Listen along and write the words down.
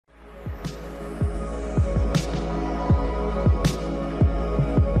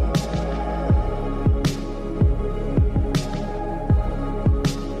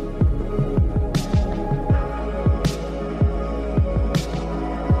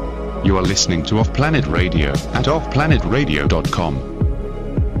You are listening to Off Planet Radio at offplanetradio.com.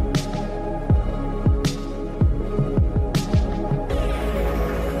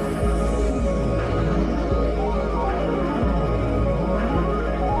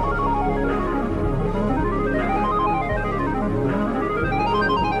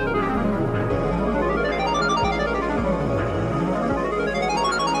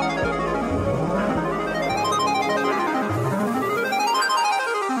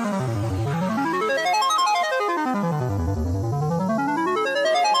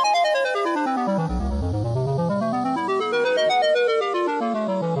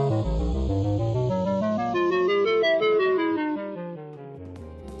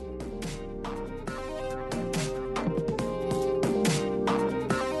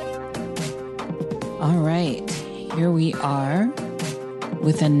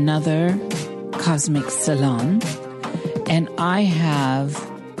 Another Cosmic Salon, and I have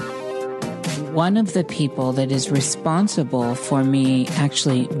one of the people that is responsible for me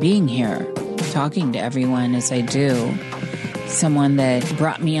actually being here, talking to everyone as I do, someone that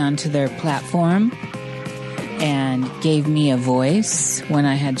brought me onto their platform and gave me a voice when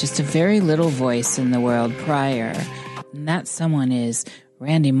I had just a very little voice in the world prior, and that someone is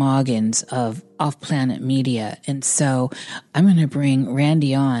Randy Maugans of Off Planet Media. And so I'm going to bring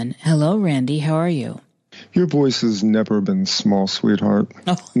Randy on. Hello, Randy. How are you? Your voice has never been small, sweetheart.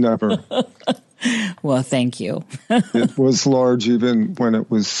 Oh. Never. Well, thank you. It was large even when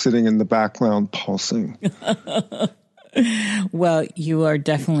it was sitting in the background pulsing. Well, you are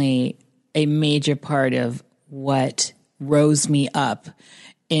definitely a major part of what rose me up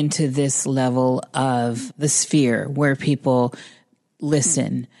into this level of the sphere where people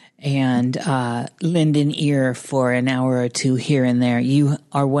listen and lend an ear for an hour or two here and there. You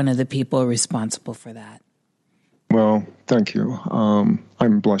are one of the people responsible for that. Well, thank you.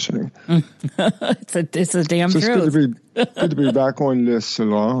 I'm blushing. it's a damn truth. It's good to be back on Le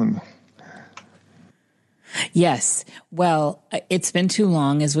Salon. Yes. Well, it's been too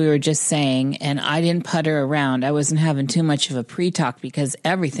long, as we were just saying, and I didn't putter around. I wasn't having too much of a pre-talk because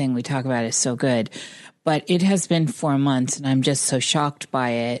everything we talk about is so good. But it has been 4 months, and I'm just so shocked by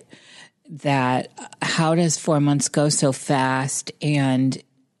it that how does 4 months go so fast, and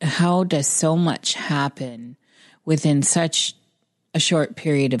how does so much happen within such a short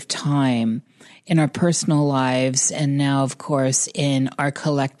period of time in our personal lives and now, of course, in our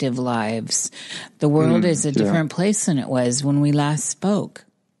collective lives. The world is a different place than it was when we last spoke.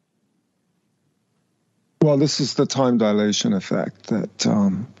 Well, this is the time dilation effect that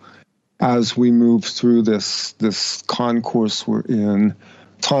as we move through this concourse we're in,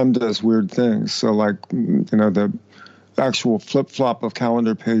 time does weird things. So the actual flip-flop of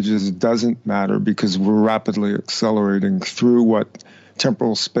calendar pages doesn't matter because we're rapidly accelerating through what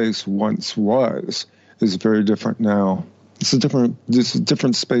temporal space once was is very different now. It's a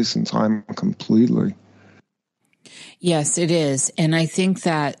different space and time completely. Yes, it is. And I think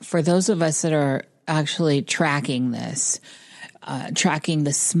that for those of us that are actually tracking this, tracking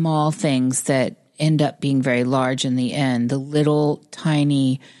the small things that end up being very large in the end, the little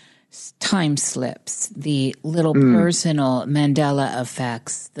tiny time slips, the little personal Mandela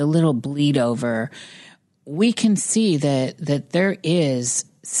effects, the little bleed over, we can see that there is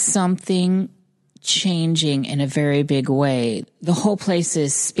something changing in a very big way. The whole place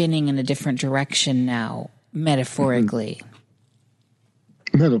is spinning in a different direction now, metaphorically.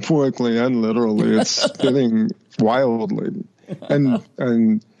 Metaphorically and literally, it's spinning wildly.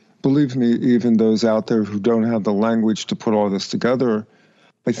 And believe me, even those out there who don't have the language to put all this together,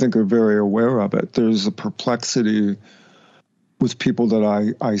 I think are very aware of it. There's a perplexity with people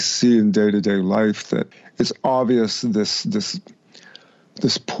that I see in day-to-day life that it's obvious this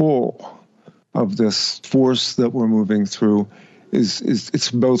pull of this force that we're moving through is it's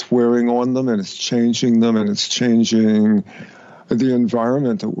both wearing on them and it's changing them and it's changing the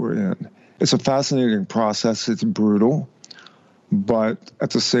environment that we're in. It's a fascinating process. It's brutal, but at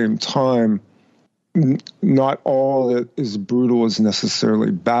the same time, not all that is brutal is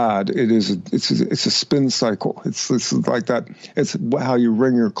necessarily bad. It's a spin cycle. It's like that. It's how you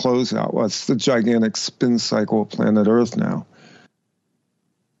wring your clothes out. Well, it's the gigantic spin cycle of planet Earth now.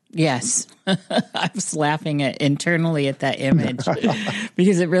 Yes. I was laughing internally at that image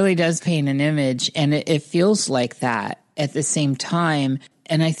because it really does paint an image, and it feels like that at the same time.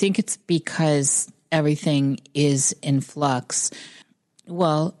 And I think it's because everything is in flux.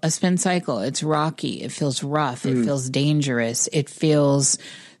 Well, a spin cycle, it's rocky. It feels rough. It feels dangerous. It feels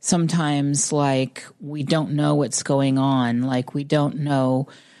sometimes like we don't know what's going on, like we don't know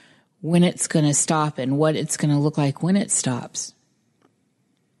when it's going to stop and what it's going to look like when it stops.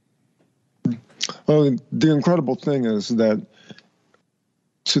 Well, the incredible thing is that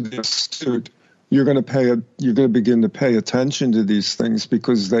to the astute, you're going to begin to pay attention to these things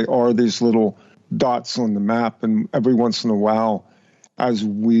because they are these little dots on the map. And every once in a while, as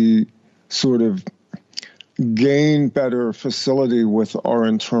we sort of gain better facility with our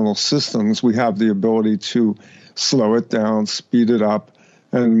internal systems, we have the ability to slow it down, speed it up,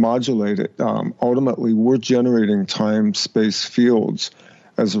 and modulate it. Ultimately, we're generating time-space fields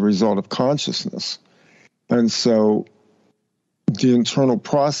as a result of consciousness. And so the internal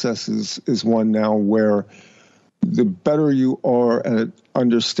process is one now where the better you are at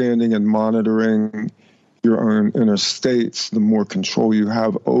understanding and monitoring your own inner states, the more control you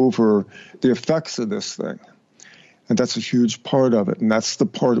have over the effects of this thing. And that's a huge part of it. And that's the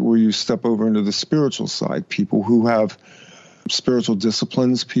part where you step over into the spiritual side. People who have spiritual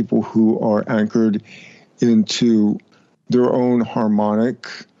disciplines, people who are anchored into their own harmonic,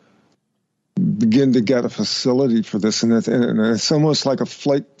 begin to get a facility for this. And it's almost like a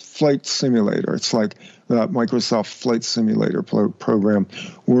flight simulator. It's like that Microsoft Flight Simulator program.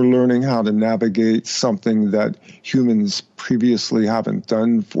 We're learning how to navigate something that humans previously haven't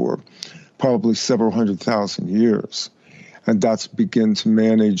done for probably several 100,000 years. And that's begin to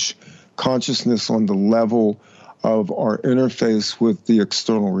manage consciousness on the level of our interface with the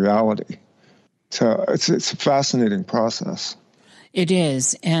external reality. So it's a fascinating process. It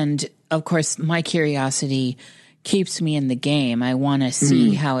is. And of course, my curiosity keeps me in the game. I want to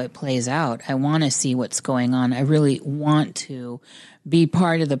see how it plays out. I want to see what's going on. I really want to be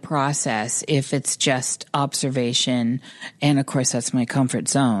part of the process. If it's just observation, and of course that's my comfort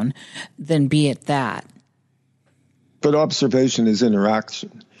zone, then be it that. But observation is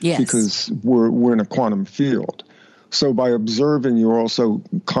interaction. Yes. Because we're in a quantum field. So by observing, you're also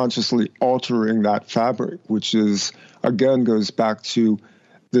consciously altering that fabric, which is, again, goes back to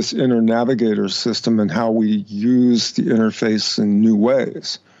this inner navigator system and how we use the interface in new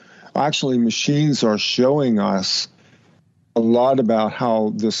ways. Actually, machines are showing us a lot about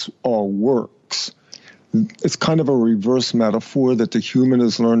how this all works. It's kind of a reverse metaphor that the human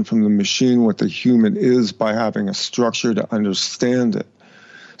has learned from the machine what the human is by having a structure to understand it.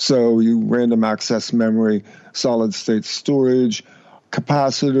 So you random access memory, solid state storage,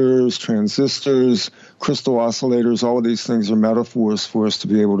 capacitors, transistors, crystal oscillators, all of these things are metaphors for us to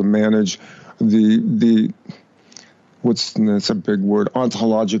be able to manage it's a big word,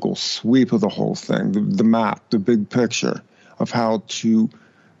 ontological sweep of the whole thing, the map, the big picture of how to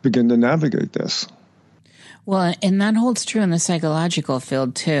begin to navigate this. Well, and that holds true in the psychological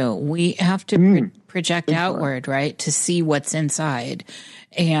field too. We have to project outward, right, to see what's inside.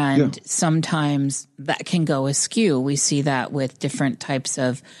 And sometimes that can go askew. We see that with different types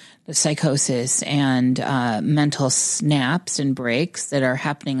of psychosis and mental snaps and breaks that are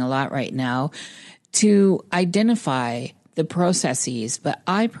happening a lot right now to identify the processes. But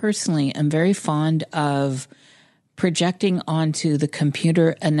I personally am very fond of projecting onto the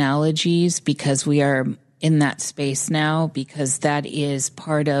computer analogies because we are in that space now, because that is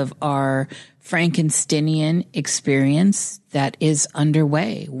part of our Frankensteinian experience that is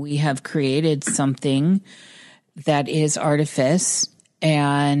underway. We have created something that is artifice,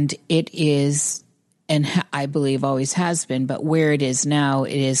 and it is, and I believe always has been, but where it is now,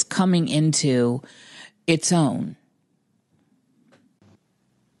 it is coming into its own.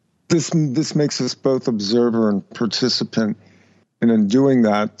 This makes us both observer and participant, and in doing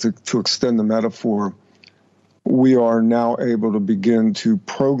that, to extend the metaphor, we are now able to begin to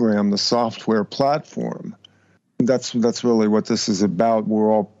program the software platform. That's really what this is about.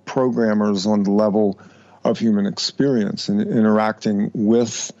 We're all programmers on the level of human experience and interacting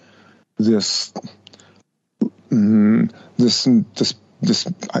with this. The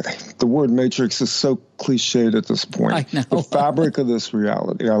word matrix is so cliched at this point. I know. The fabric of this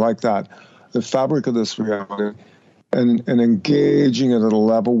reality. I like that. The fabric of this reality, and engaging it at a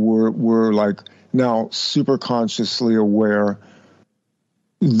level where we're like now super consciously aware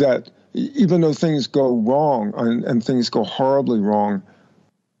that even though things go wrong and things go horribly wrong,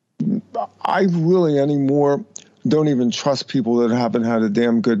 I really anymore don't even trust people that haven't had a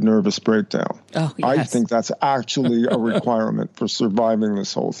damn good nervous breakdown. Oh, yes. I think that's actually a requirement for surviving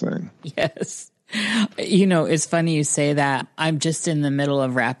this whole thing. Yes. You know, it's funny you say that. I'm just in the middle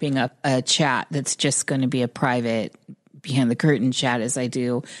of wrapping up a chat that's just going to be a private behind the curtain chat as I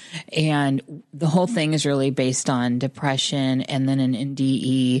do. And the whole thing is really based on depression and then an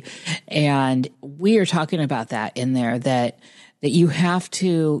NDE. And we are talking about that in there, that you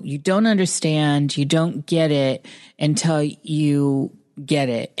don't understand, you don't get it until you get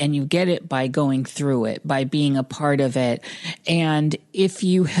it, and you get it by going through it, by being a part of it. And if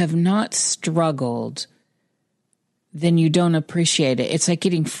you have not struggled, then you don't appreciate it. It's like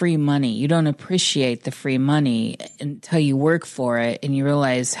getting free money. You don't appreciate the free money until you work for it and you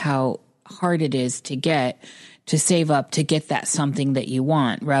realize how hard it is to save up to get that something that you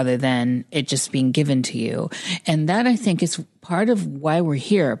want rather than it just being given to you. And that, I think, is part of why we're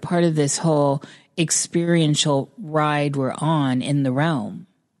here, part of this whole experiential ride we're on in the realm.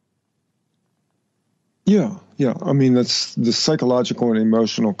 Yeah. I mean, that's the psychological and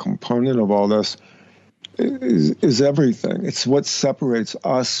emotional component of all this is everything. It's what separates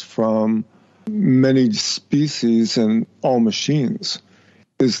us from many species and all machines.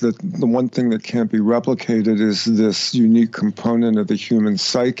 Is that the one thing that can't be replicated is this unique component of the human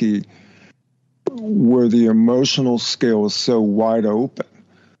psyche where the emotional scale is so wide open.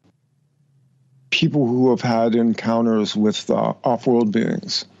 People who have had encounters with off-world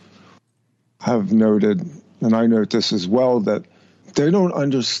beings have noted, and I note this as well, that they don't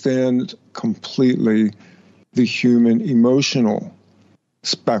understand completely the human emotional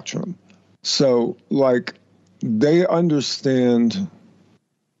spectrum. So, like, they understand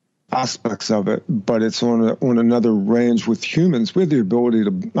aspects of it, but it's on another range. With humans, we have the ability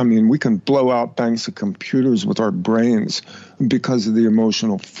to, I mean, we can blow out banks of computers with our brains because of the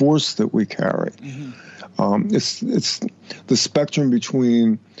emotional force that we carry. Mm-hmm. It's the spectrum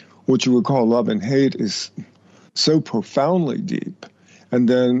between what you would call love and hate is so profoundly deep. And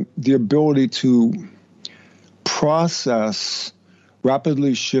then the ability to process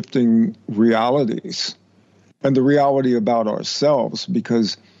rapidly shifting realities and the reality about ourselves,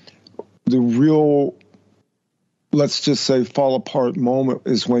 because the real, let's just say, fall apart moment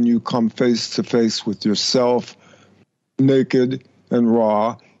is when you come face to face with yourself, naked and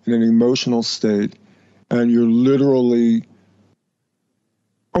raw, in an emotional state, and you're literally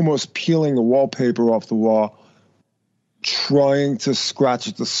almost peeling the wallpaper off the wall, trying to scratch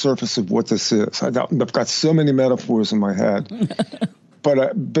at the surface of what this is. I've got so many metaphors in my head. but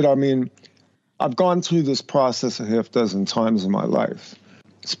I mean, I've gone through this process a half dozen times in my life.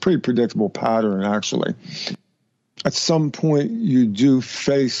 It's a pretty predictable pattern, actually. At some point, you do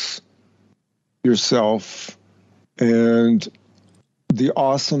face yourself, and the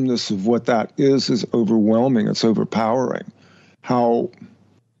awesomeness of what that is overwhelming. It's overpowering. How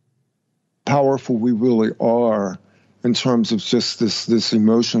powerful we really are in terms of just this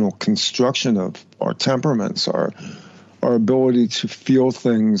emotional construction of our temperaments, our ability to feel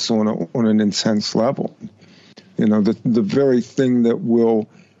things on an intense level. You know, the very thing that will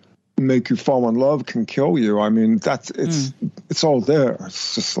make you fall in love can kill you. I mean, it's all there.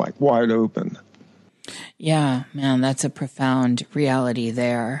 It's just like wide open. Yeah, man, that's a profound reality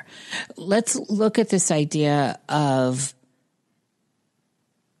there. Let's look at this idea of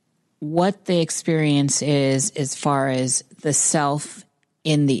what the experience is as far as the self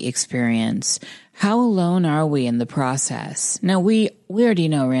in the experience. How alone are we in the process? Now, we already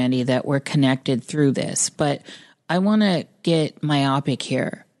know, Randy, that we're connected through this, but I want to get myopic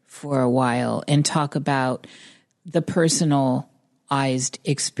here for a while and talk about the personalized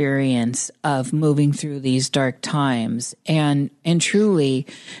experience of moving through these dark times. And truly,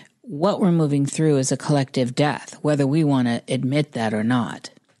 what we're moving through is a collective death, whether we want to admit that or not.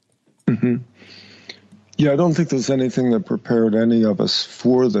 Mm-hmm. Yeah, I don't think there's anything that prepared any of us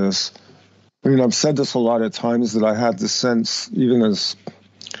for this. I mean, I've said this a lot of times that I had the sense, even as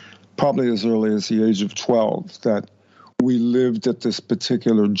probably as early as the age of 12, that we lived at this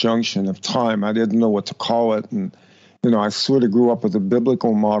particular junction of time. I didn't know what to call it. And, you know, I sort of grew up with a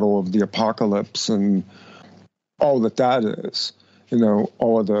biblical model of the apocalypse and all that is, you know,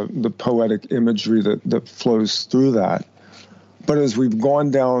 all of the poetic imagery that flows through that. But as we've gone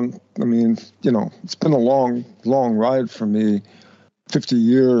down, I mean, you know, it's been a long, long ride for me, 50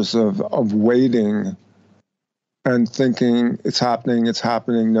 years of waiting and thinking it's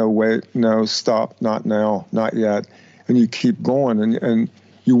happening, no, wait, no, stop, not now, not yet. And you keep going and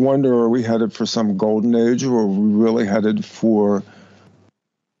you wonder, are we headed for some golden age or are we really headed for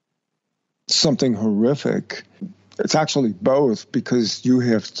something horrific? It's actually both, because you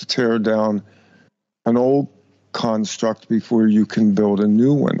have to tear down an old construct before you can build a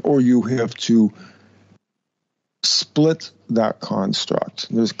new one, or you have to split that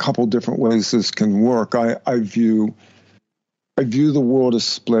construct. There's a couple different ways this can work. I view the world as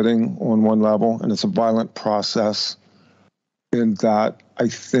splitting on one level, and it's a violent process in that I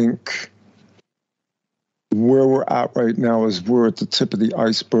think where we're at right now is we're at the tip of the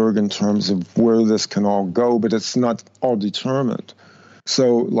iceberg in terms of where this can all go, but it's not all determined.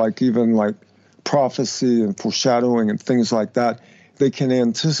 So like even like prophecy and foreshadowing and things like that, they can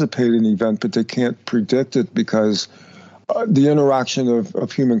anticipate an event, but they can't predict it because the interaction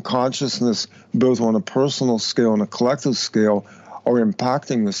of human consciousness, both on a personal scale and a collective scale, are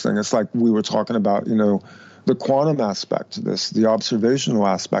impacting this thing. It's like we were talking about, the quantum aspect of this, the observational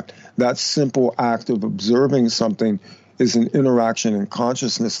aspect. That simple act of observing something is an interaction in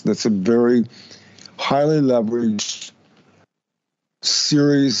consciousness that's a very highly leveraged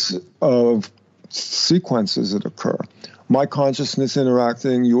series of sequences that occur. My consciousness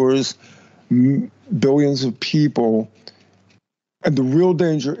interacting, yours, billions of people. And the real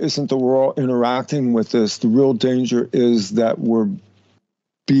danger isn't that we're all interacting with this. The real danger is that we're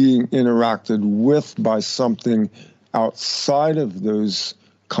being interacted with by something outside of those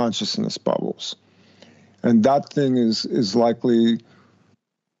consciousness bubbles. And that thing is likely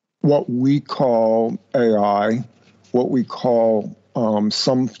what we call AI, what we call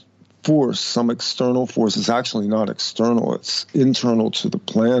some force, some external force. It's actually not external. It's internal to the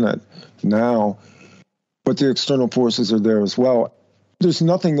planet now. But the external forces are there as well. There's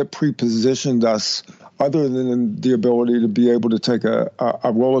nothing that prepositioned us other than the ability to be able to take a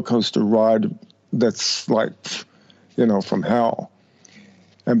roller coaster ride that's like, from hell,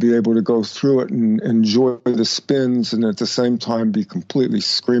 and be able to go through it and enjoy the spins and at the same time be completely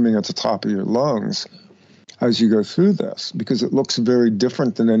screaming at the top of your lungs as you go through this, because it looks very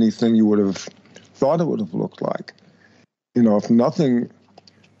different than anything you would have thought it would have looked like. If nothing,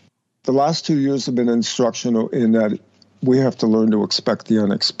 the last 2 years have been instructional in that we have to learn to expect the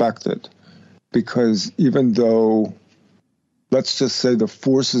unexpected, because even though, let's just say, the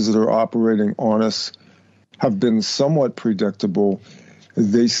forces that are operating on us have been somewhat predictable,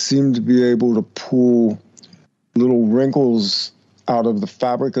 they seem to be able to pull little wrinkles out of the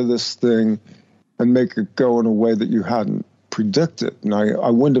fabric of this thing and make it go in a way that you hadn't predicted. And I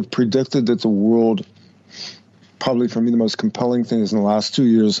wouldn't have predicted that the world, probably for me the most compelling thing is in the last 2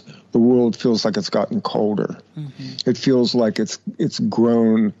 years, the world feels like it's gotten colder. Mm-hmm. It feels like it's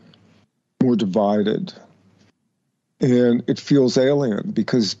grown more divided. And it feels alien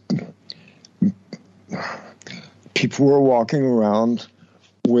because people are walking around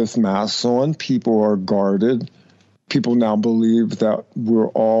with masks on. People are guarded. People now believe that we're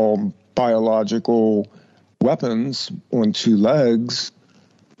all biological weapons on two legs.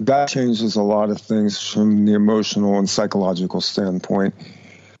 That changes a lot of things from the emotional and psychological standpoint.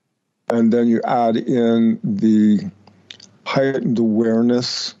 And then you add in the heightened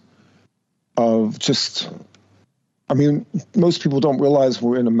awareness of most people don't realize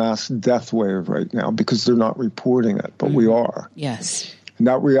we're in a mass death wave right now because they're not reporting it, but we are. Yes. And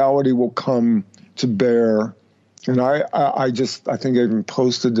that reality will come to bear. And I think I even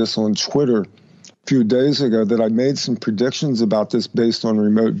posted this on Twitter a few days ago that I made some predictions about this based on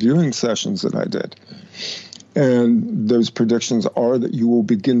remote viewing sessions that I did. And those predictions are that you will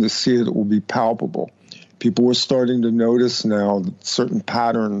begin to see it. It will be palpable. People are starting to notice now that certain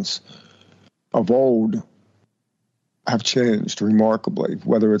patterns of old have changed remarkably,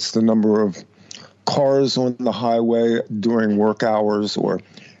 whether it's the number of cars on the highway during work hours or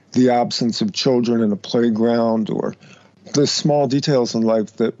the absence of children in a playground or the small details in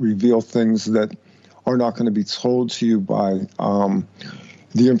life that reveal things that are not going to be told to you by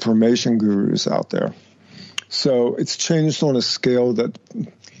the information gurus out there. So it's changed on a scale that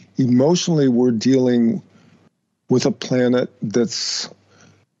emotionally we're dealing with a planet that's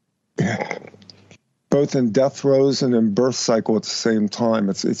both in death throes and in birth cycle at the same time.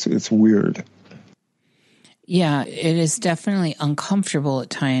 It's weird. Yeah, it is definitely uncomfortable at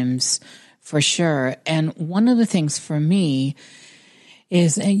times, for sure. And one of the things for me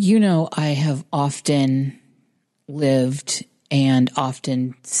is, I have often lived and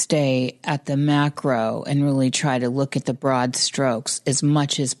often stay at the macro and really try to look at the broad strokes as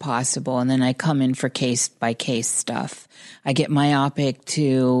much as possible. And then I come in for case by case stuff. I get myopic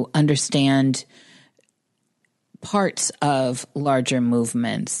to understand parts of larger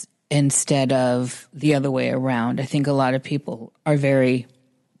movements instead of the other way around. I think a lot of people are very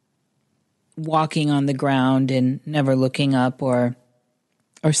walking on the ground and never looking up or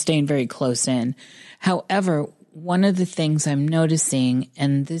staying very close in. However, one of the things I'm noticing,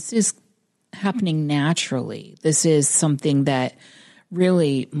 and this is happening naturally, this is something that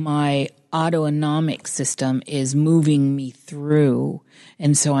really my autonomic system is moving me through.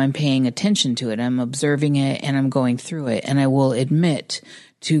 And so I'm paying attention to it. I'm observing it and I'm going through it. And I will admit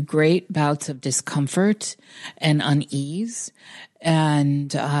to great bouts of discomfort and unease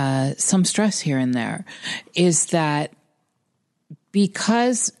and some stress here and there, is that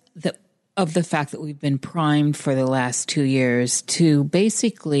because of the fact that we've been primed for the last 2 years to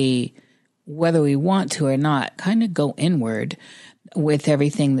basically whether we want to or not, kind of go inward with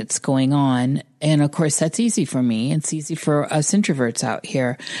everything that's going on. And of course, that's easy for me. It's easy for us introverts out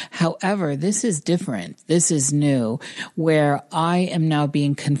here. However, this is different. This is new, where I am now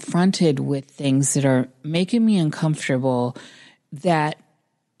being confronted with things that are making me uncomfortable, that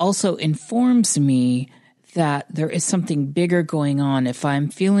also informs me that there is something bigger going on. If I'm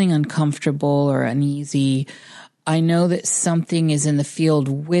feeling uncomfortable or uneasy, I know that something is in the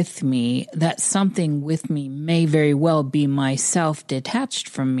field with me. That something with me may very well be myself detached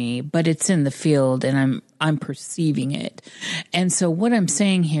from me, but it's in the field and I'm perceiving it. And so what I'm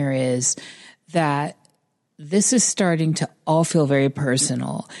saying here is that this is starting to all feel very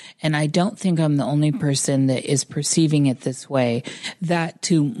personal. And I don't think I'm the only person that is perceiving it this way, that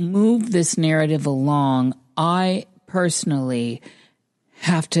to move this narrative along, I personally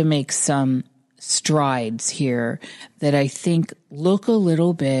have to make some strides here that I think look a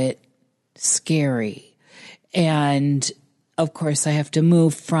little bit scary. And of course, I have to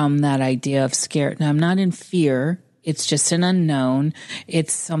move from that idea of scare. Now, I'm not in fear. It's just an unknown.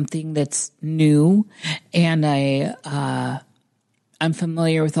 It's something that's new, and I'm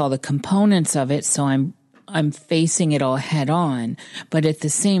familiar with all the components of it, so I'm facing it all head on. But at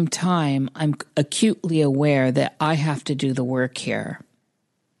the same time, I'm acutely aware that I have to do the work here.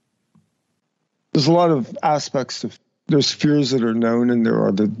 There's a lot of aspects of, there's fears that are known, and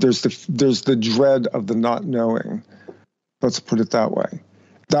there's the dread of the not knowing. Let's put it that way.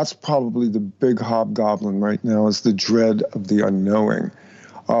 That's probably the big hobgoblin right now, is the dread of the unknowing,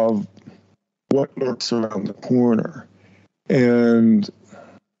 of what lurks around the corner. And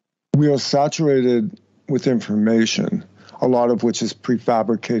we are saturated with information, a lot of which is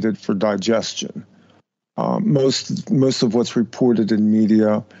prefabricated for digestion. Most of what's reported in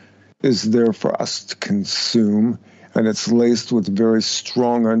media is there for us to consume, and it's laced with very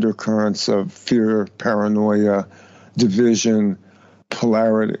strong undercurrents of fear, paranoia, division,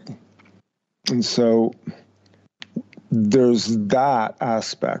 polarity. And so there's that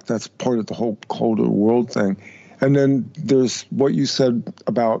aspect. That's part of the whole colder world thing. And then there's what you said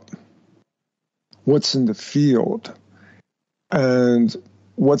about what's in the field. And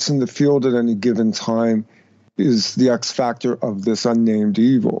what's in the field at any given time is the X factor of this unnamed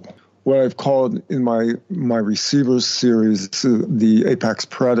evil. What I've called in my Receivers series the apex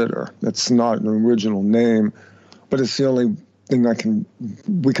predator. That's not an original name, but it's the only thing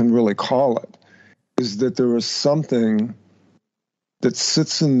we can really call it, is that there is something that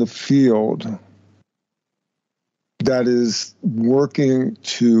sits in the field that is working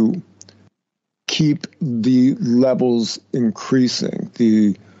to keep the levels increasing,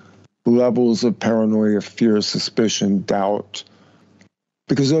 the levels of paranoia, fear, suspicion, doubt,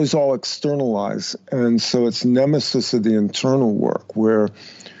 because those all externalize. And so it's nemesis of the internal work where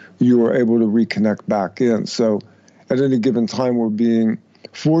you are able to reconnect back in. So at any given time, we're being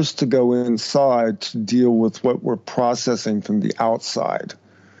forced to go inside to deal with what we're processing from the outside.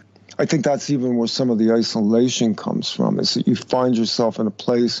 I think that's even where some of the isolation comes from, is that you find yourself in a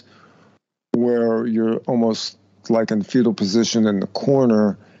place where you're almost like in fetal position in the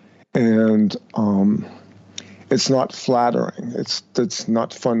corner, and it's not flattering. It's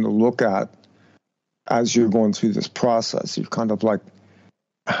not fun to look at as you're going through this process. You're kind of like,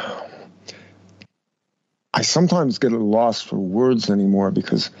 I sometimes get lost for words anymore,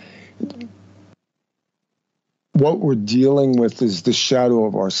 because what we're dealing with is the shadow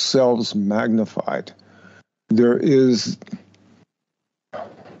of ourselves magnified. There is,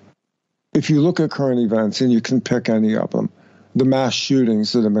 if you look at current events, and you can pick any of them, the mass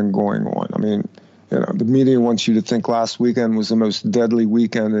shootings that have been going on. I mean, the media wants you to think last weekend was the most deadly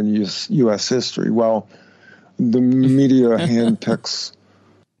weekend in U.S. history. Well, the media handpicks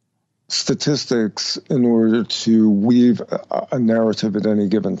statistics in order to weave a narrative at any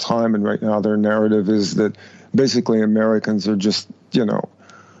given time. And right now their narrative is that basically Americans are just,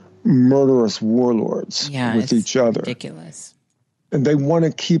 murderous warlords with each other. Ridiculous. And they want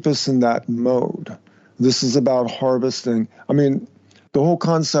to keep us in that mode. This is about harvesting. I mean, the whole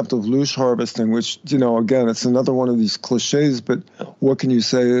concept of loose harvesting, which, again, it's another one of these cliches, but what can you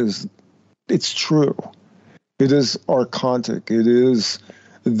say is it's true. It is archontic. It is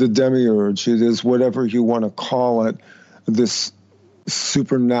the demiurge. It is whatever you want to call it, this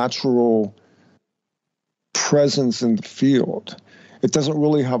supernatural presence in the field. It doesn't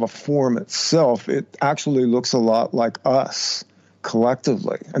really have a form itself. It actually looks a lot like us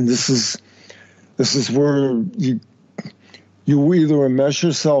collectively. And this is where you either immerse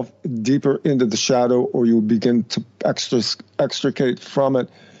yourself deeper into the shadow, or you begin to extricate from it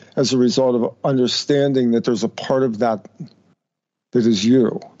as a result of understanding that there's a part of that that is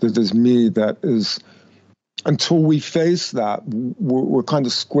you, that is me, that is, until we face that, we're kind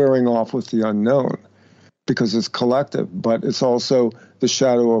of squaring off with the unknown because it's collective, but it's also the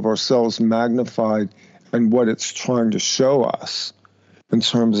shadow of ourselves magnified and what it's trying to show us in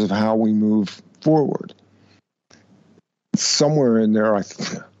terms of how we move forward. Somewhere in there, I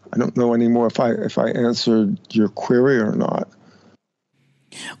don't know anymore if I answered your query or not.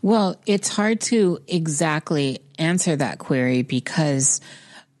 Well, it's hard to exactly answer that query because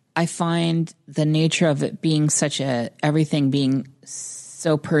I find the nature of it being everything being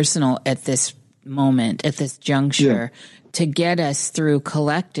so personal at this moment, at this juncture, to get us through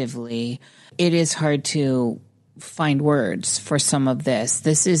collectively. It is hard to find words for some of this.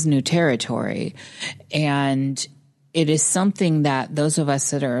 This is new territory. And it is something that those of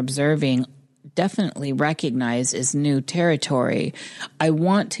us that are observing definitely recognize as new territory. I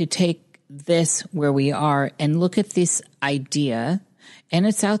want to take this where we are and look at this idea, and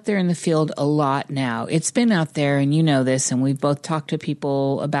it's out there in the field a lot now. It's been out there, and you know this, and we've both talked to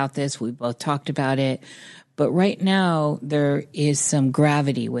people about this. We've both talked about it. But right now, there is some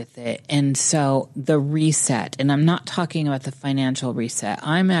gravity with it. And so the reset, and I'm not talking about the financial reset.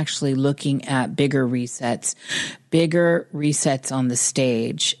 I'm actually looking at bigger resets on the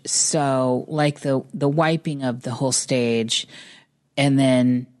stage. So like the wiping of the whole stage, and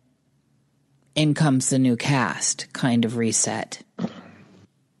then in comes the new cast kind of reset.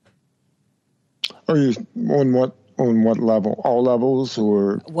 Are you on what level? All levels,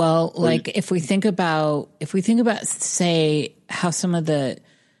 or? Well, like if we think about say how some of the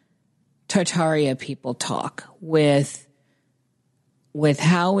Tartaria people talk with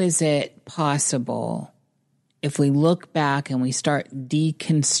how is it possible if we look back and we start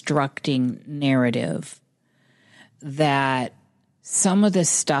deconstructing narrative that some of the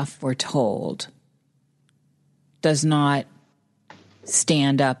stuff we're told does not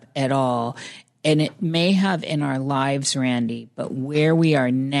stand up at all. And it may have in our lives, Randy, but where we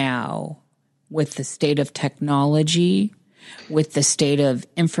are now with the state of technology, with the state of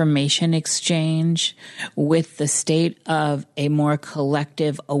information exchange, with the state of a more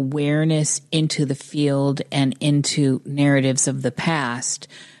collective awareness into the field and into narratives of the past,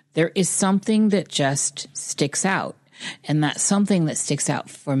 there is something that just sticks out. And that something that sticks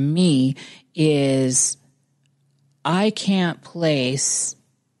out for me is I can't place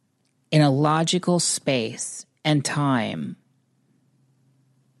in a logical space and time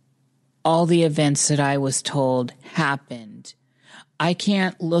all the events that I was told happened. I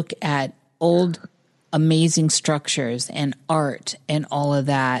can't look at old amazing structures and art and all of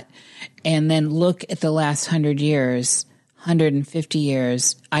that and then look at the last 100 years, 150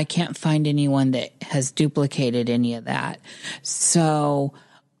 years. I can't find anyone that has duplicated any of that. So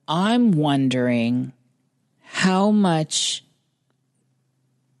I'm wondering how much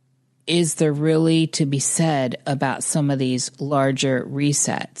is there really to be said about some of these larger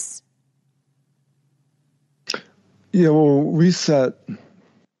resets? Yeah, well, reset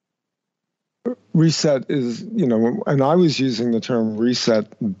is, and I was using the term reset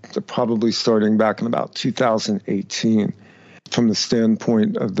probably starting back in about 2018 from the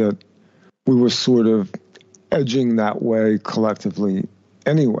standpoint of that we were sort of edging that way collectively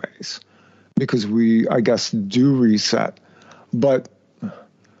anyways, because we, I guess, do reset. But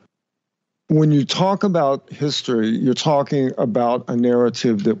when you talk about history, you're talking about a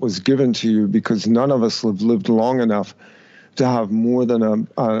narrative that was given to you because none of us have lived long enough to have more than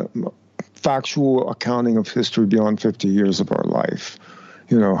a factual accounting of history beyond 50 years of our life.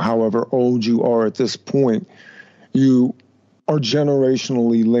 However old you are at this point, you are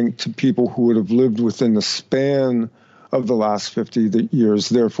generationally linked to people who would have lived within the span of the last 50 years.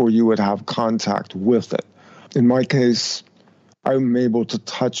 Therefore, you would have contact with it. In my case, I'm able to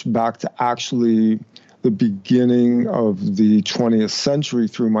touch back to actually the beginning of the 20th century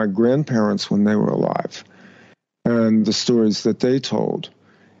through my grandparents when they were alive and the stories that they told.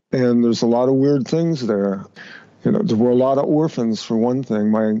 And there's a lot of weird things there. There were a lot of orphans, for one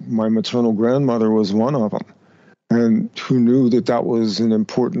thing. My maternal grandmother was one of them. And who knew that was an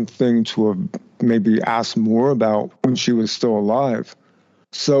important thing to have maybe asked more about when she was still alive.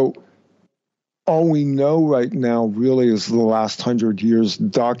 So all we know right now really is the last 100 years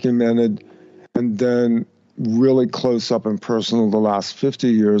documented, and then really close up and personal the last 50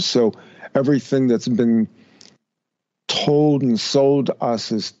 years. So everything that's been told and sold to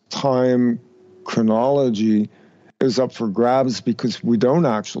us as time chronology is up for grabs because we don't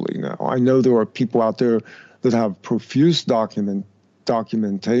actually know. I know there are people out there that have profuse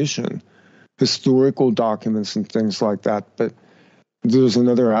documentation, historical documents and things like that, but there's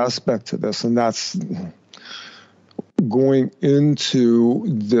another aspect to this, and that's going into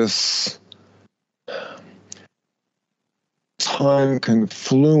this time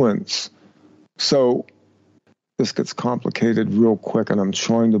confluence. So this gets complicated real quick, and I'm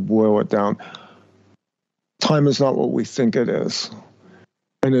trying to boil it down. Time is not what we think it is,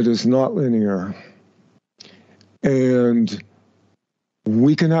 and it is not linear. And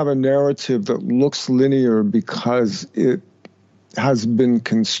we can have a narrative that looks linear because it has been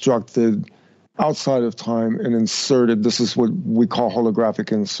constructed outside of time and inserted. This is what we call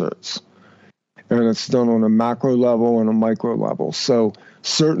holographic inserts. And it's done on a macro level and a micro level. So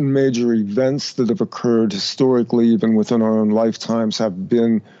certain major events that have occurred historically, even within our own lifetimes, have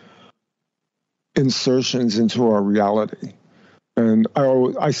been insertions into our reality. And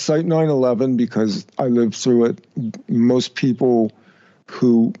I cite 9/11 because I lived through it. Most people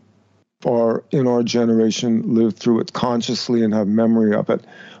who are in our generation lived through it consciously and have memory of it.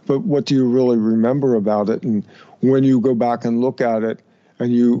 But what do you really remember about it? And when you go back and look at it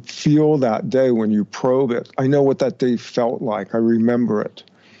and you feel that day when you probe it, I know what that day felt like. I remember it.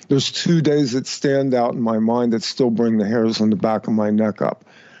 There's 2 days that stand out in my mind that still bring the hairs on the back of my neck up.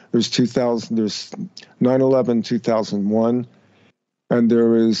 There's 9/11, 2001, and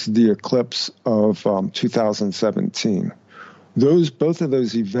there is the eclipse of 2017. Both of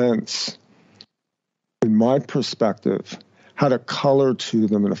those events, in my perspective, had a color to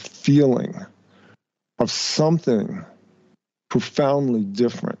them and a feeling of something profoundly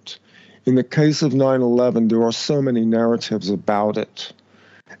different. In the case of 9/11, there are so many narratives about it,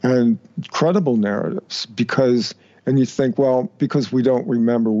 and credible narratives, and you think, well, because we don't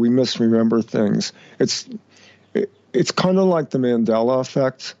remember, we misremember things. It's kind of like the Mandela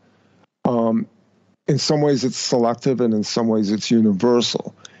effect. In some ways it's selective, and in some ways it's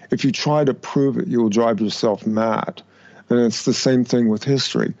universal. If you try to prove it, you will drive yourself mad. And it's the same thing with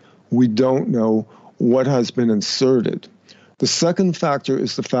history. We don't know what has been inserted. The second factor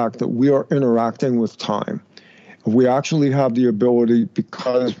is the fact that we are interacting with time. We actually have the ability,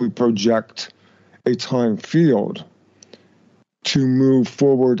 because we project a time field, to move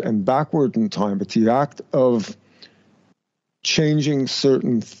forward and backward in time. But the act of changing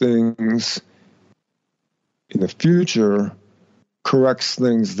certain things in the future corrects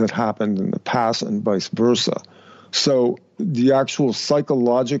things that happened in the past and vice versa. So the actual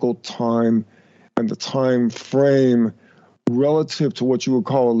psychological time and the time frame relative to what you would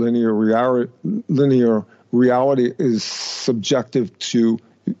call a linear reality is subjective to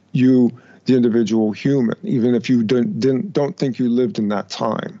you, the individual human, even if you don't think you lived in that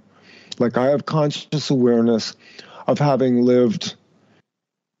time. Like, I have conscious awareness of having lived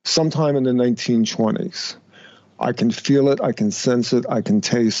sometime in the 1920s. I can feel it, I can sense it, I can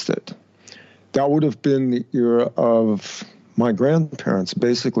taste it. That would have been the era of my grandparents,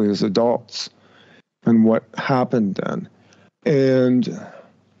 basically, as adults, and what happened then. And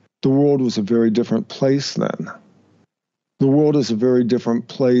the world was a very different place then. The world is a very different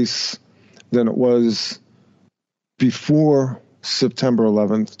place than it was before September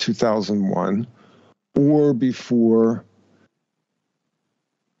 11th, 2001, or before,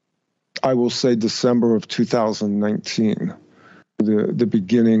 I will say, December of 2019, the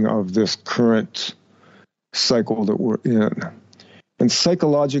beginning of this current cycle that we're in. And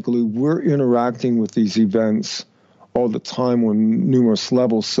psychologically, we're interacting with these events all the time on numerous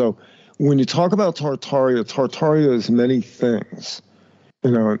levels. So when you talk about Tartaria is many things.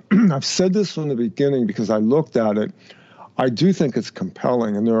 You know, I've said this from the beginning because I looked at it. I do think it's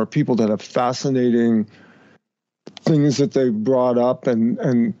compelling, and there are people that have fascinating things that they've brought up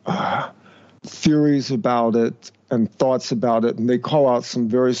and theories about it and thoughts about it, and they call out some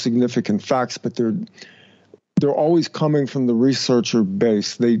very significant facts, but they're always coming from the researcher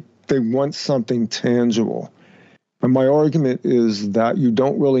base. They want something tangible. And my argument is that you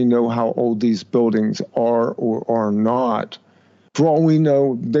don't really know how old these buildings are or are not. For all we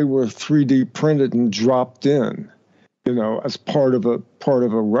know, they were 3D printed and dropped in, you know, as part of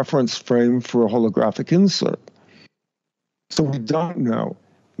a reference frame for a holographic insert. So we don't know.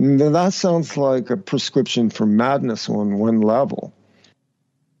 Now, that sounds like a prescription for madness on one level.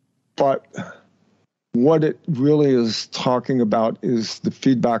 But what it really is talking about is the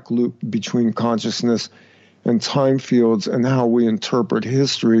feedback loop between consciousness and time fields and how we interpret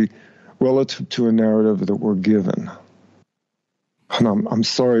history relative to a narrative that we're given. And I'm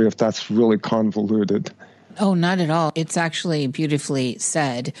sorry if that's really convoluted. Oh, not at all. It's actually beautifully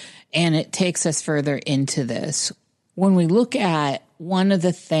said, and it takes us further into this. When we look at one of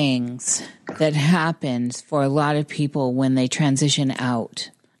the things that happens for a lot of people when they transition out,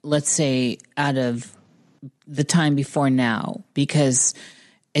 let's say out of the time before now, because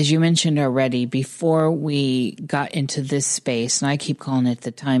as you mentioned already, before we got into this space, and I keep calling it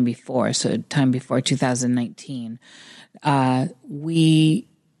the time before, so time before 2019, we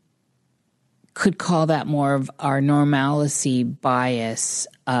could call that more of our normalcy bias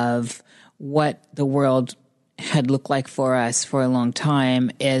of what the world had looked like for us for a long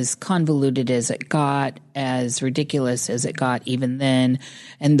time, as convoluted as it got, as ridiculous as it got even then,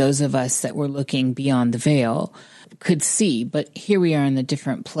 and those of us that were looking beyond the veil could see. But here we are in a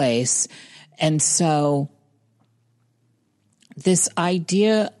different place. And so this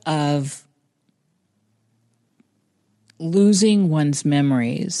idea of losing one's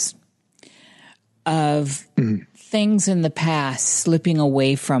memories of things in the past slipping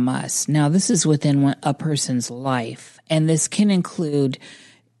away from us. Now, this is within a person's life, and this can include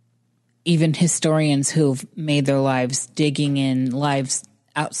even historians who've made their lives digging in lives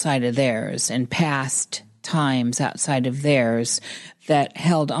outside of theirs and past times outside of theirs that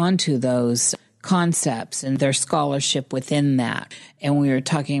held onto those concepts and their scholarship within that. And we were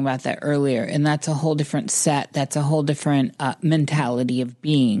talking about that earlier, and that's a whole different set. That's a whole different mentality of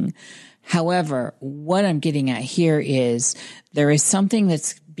being. However, what I'm getting at here is there is something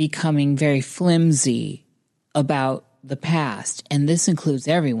that's becoming very flimsy about the past, and this includes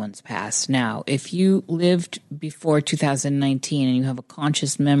everyone's past now. If you lived before 2019 and you have a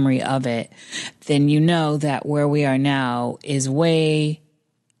conscious memory of it, then you know that where we are now is way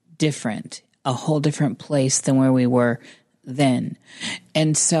different, a whole different place than where we were then.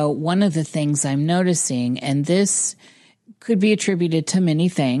 And so one of the things I'm noticing, and this could be attributed to many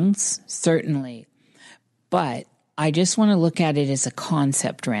things, certainly, but I just want to look at it as a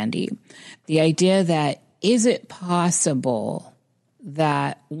concept, Randy. The idea that, is it possible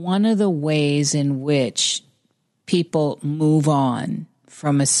that one of the ways in which people move on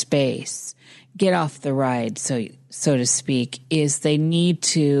from a space, get off the ride, so to speak, is they need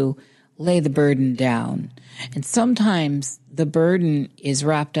to lay the burden down? And sometimes the burden is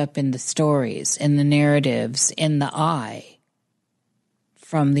wrapped up in the stories, in the narratives, in the I,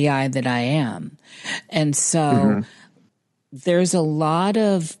 from the I that I am. And so there's a lot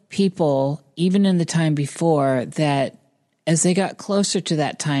of people, even in the time before, that as they got closer to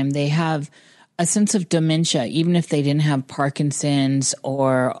that time, they have a sense of dementia. Even if they didn't have Parkinson's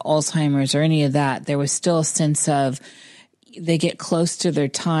or Alzheimer's or any of that, there was still a sense of, they get close to their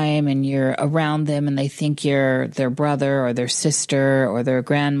time and you're around them and they think you're their brother or their sister or their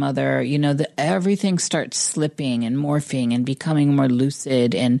grandmother. You know, everything starts slipping and morphing and becoming more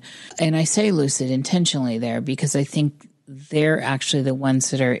lucid. And I say lucid intentionally there because I think they're actually the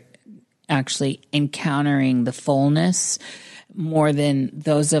ones that are actually encountering the fullness more than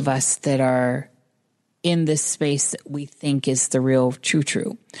those of us that are in this space that we think is the real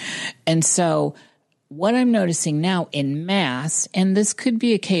true. And so what I'm noticing now in mass, and this could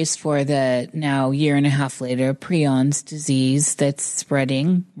be a case for the now year and a half later prions disease that's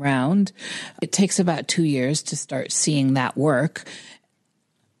spreading around. It takes about 2 years to start seeing that work.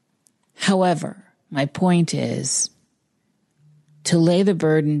 However, my point is to lay the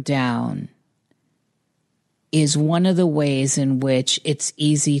burden down is one of the ways in which it's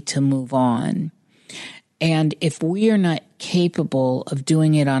easy to move on. And if we are not capable of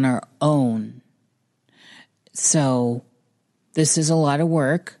doing it on our own, so this is a lot of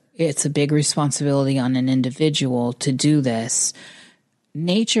work. It's a big responsibility on an individual to do this.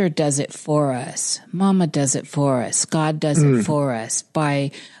 Nature does it for us. Mama does it for us. God does it for us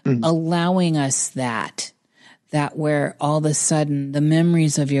by allowing us that where all of a sudden the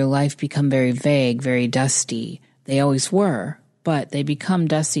memories of your life become very vague, very dusty. They always were, but they become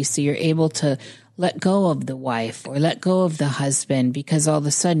dusty. So you're able to let go of the wife or let go of the husband because all of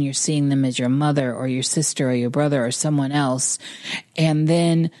a sudden you're seeing them as your mother or your sister or your brother or someone else. And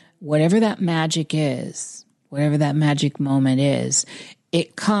then whatever that magic is, whatever that magic moment is,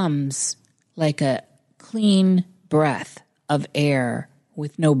 it comes like a clean breath of air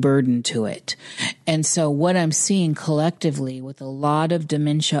with no burden to it. And so what I'm seeing collectively with a lot of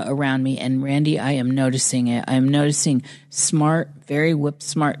dementia around me, and Randy, I am noticing it. I'm noticing smart, very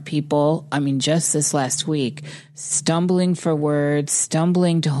whip-smart people. I mean, just this last week, stumbling for words,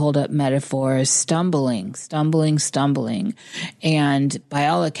 stumbling to hold up metaphors, stumbling. And by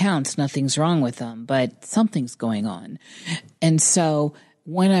all accounts, nothing's wrong with them, but something's going on. And so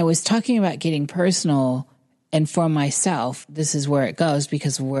when I was talking about getting personal, and for myself, this is where it goes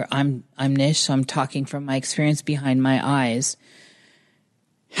because I'm Niish, so I'm talking from my experience behind my eyes.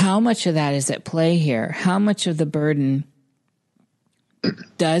 How much of that is at play here? How much of the burden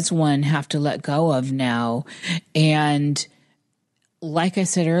does one have to let go of now? And like I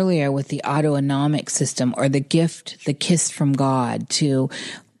said earlier, with the autonomic system or the gift, the kiss from God to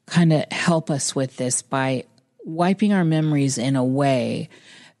kind of help us with this by wiping our memories in a way,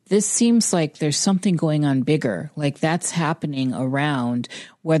 this seems like there's something going on bigger, like that's happening around,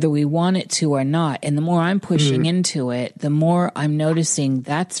 whether we want it to or not. And the more I'm pushing into it, the more I'm noticing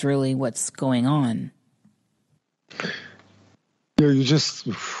that's really what's going on. Yeah, you just,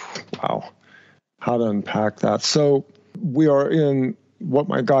 wow, how to unpack that. So we are in what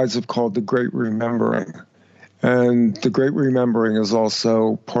my guides have called the Great Remembering. And the Great Remembering is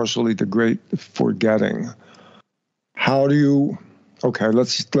also partially the Great Forgetting. How do you, okay,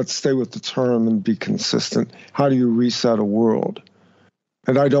 let's stay with the term and be consistent. How do you reset a world?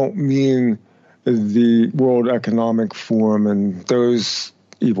 And I don't mean the World Economic Forum and those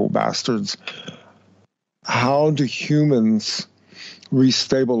evil bastards. How do humans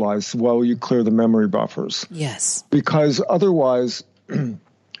restabilize? Well, you clear the memory buffers. Yes. Because otherwise,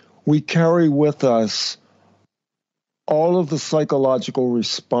 we carry with us all of the psychological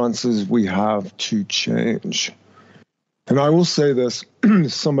responses we have to change. And I will say this,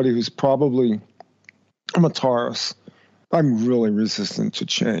 somebody who's probably, I'm a Taurus. I'm really resistant to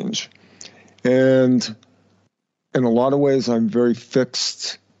change. And in a lot of ways, I'm very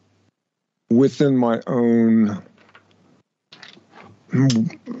fixed within my own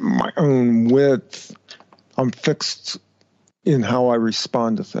width. I'm fixed in how I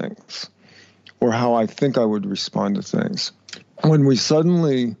respond to things or how I think I would respond to things. When we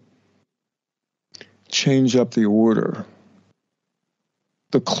suddenly change up the order,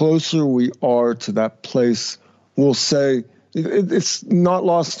 the closer we are to that place, we'll say, it's not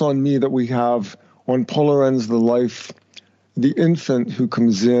lost on me that we have on polar ends of the life, the infant who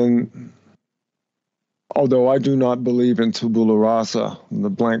comes in, although I do not believe in tabula rasa, the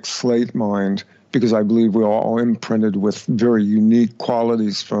blank slate mind, because I believe we're all imprinted with very unique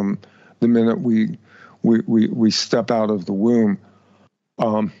qualities from the minute we step out of the womb.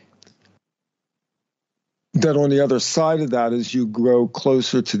 That on the other side of that, as you grow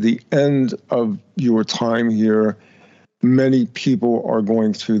closer to the end of your time here, many people are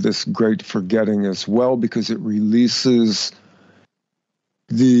going through this great forgetting as well, because it releases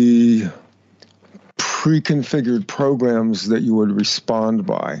the pre-configured programs that you would respond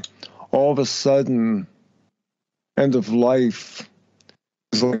by. All of a sudden, end of life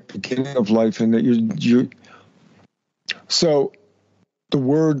is like beginning of life, and that you. So, the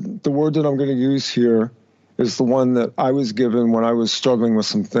word that I'm going to use here is the one that I was given when I was struggling with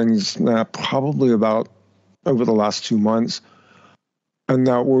some things, probably about over the last 2 months, and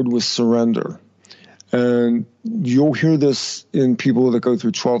that word was surrender. And you'll hear this in people that go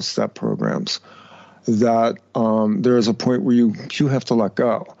through 12-step programs, that there is a point where you have to let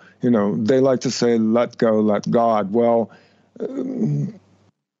go. You know, they like to say, let go, let God. Well,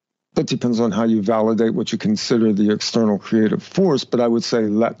 that depends on how you validate what you consider the external creative force. But I would say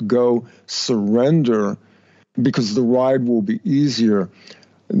let go, surrender, because the ride will be easier.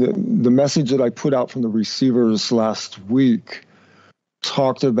 The message that I put out from the receivers last week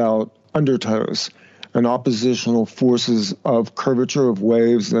talked about undertows and oppositional forces of curvature of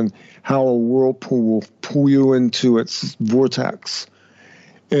waves and how a whirlpool will pull you into its vortex.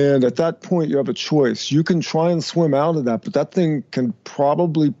 And at that point, you have a choice. You can try and swim out of that, but that thing can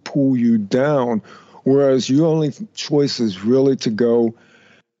probably pull you down, whereas your only choice is really to go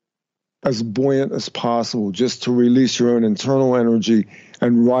as buoyant as possible, just to release your own internal energy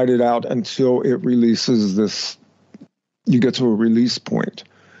and ride it out until it releases this. You get to a release point.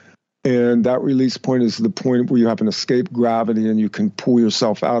 And that release point is the point where you have an escape gravity and you can pull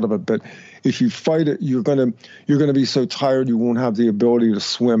yourself out of it. But if you fight it, you're gonna be so tired you won't have the ability to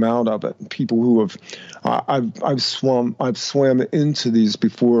swim out of it. People who have, I've swam into these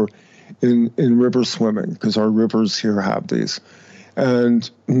before in river swimming, because our rivers here have these, and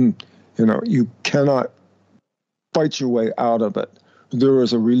you cannot fight your way out of it. There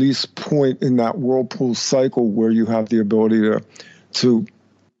is a release point in that whirlpool cycle where you have the ability to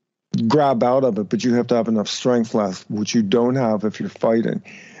grab out of it, but you have to have enough strength left, which you don't have if you're fighting.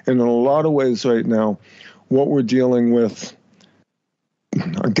 And in a lot of ways right now, what we're dealing with,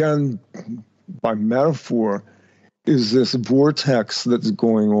 again, by metaphor, is this vortex that's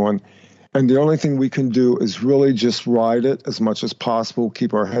going on. And the only thing we can do is really just ride it as much as possible,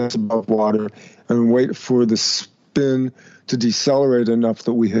 keep our heads above water, and wait for the spin to decelerate enough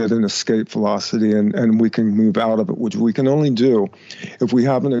that we hit an escape velocity and we can move out of it, which we can only do if we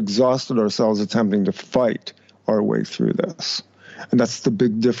haven't exhausted ourselves attempting to fight our way through this. And that's the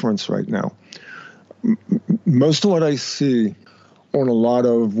big difference right now. Most of what I see on a lot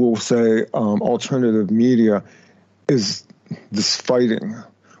of, we'll say, alternative media is this fighting.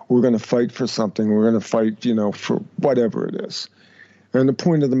 We're going to fight for something. We're going to fight, for whatever it is. And the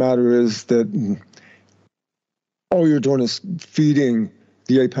point of the matter is that all you're doing is feeding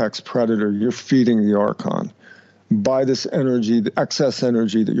the apex predator. You're feeding the archon by this energy, the excess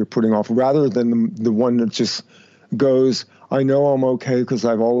energy that you're putting off, rather than the one that just goes, I know I'm okay because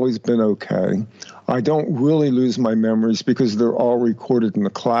I've always been okay. I don't really lose my memories because they're all recorded in the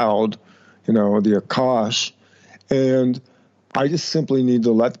cloud, the Akash. And I just simply need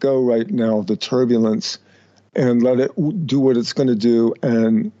to let go right now of the turbulence and let it do what it's going to do.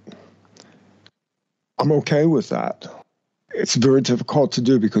 And I'm okay with that. It's very difficult to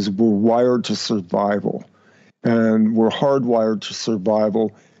do because we're wired to survival. And we're hardwired to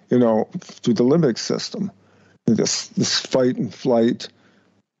survival, through the limbic system. This fight and flight,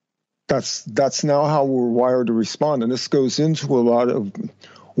 that's now how we're wired to respond. And this goes into a lot of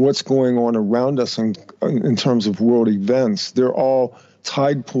what's going on around us in terms of world events. They're all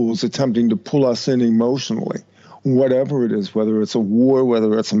tide pools attempting to pull us in emotionally, whatever it is, whether it's a war,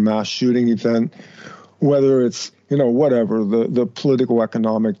 whether it's a mass shooting event, whether it's, whatever, the political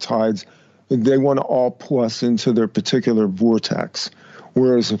economic tides. They want to all pull us into their particular vortex.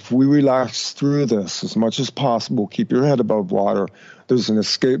 Whereas if we relax through this as much as possible, keep your head above water, there's an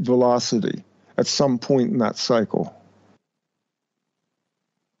escape velocity at some point in that cycle.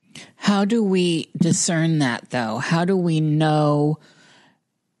 How do we discern that, though? How do we know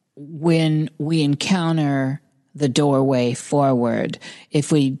when we encounter the doorway forward?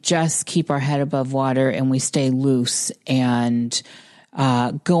 If we just keep our head above water and we stay loose and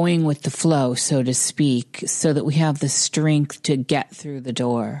going with the flow, so to speak, so that we have the strength to get through the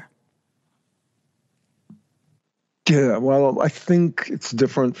door? Yeah, well, I think it's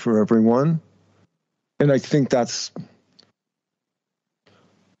different for everyone. And I think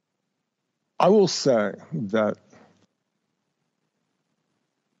I will say that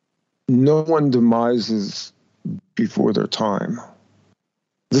no one demises before their time.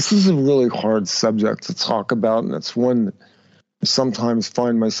 This is a really hard subject to talk about, and it's one that I sometimes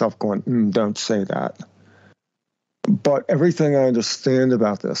find myself going, don't say that. But everything I understand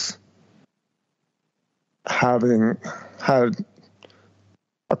about this, having had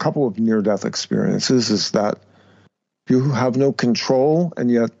a couple of near-death experiences, is that you have no control,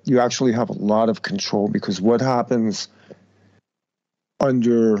 and yet you actually have a lot of control, because what happens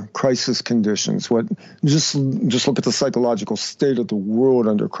under crisis conditions, just look at the psychological state of the world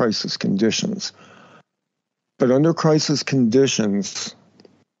under crisis conditions. But under crisis conditions,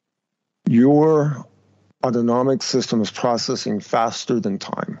 your autonomic system is processing faster than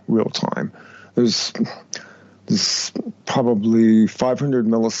time, real time. There's probably 500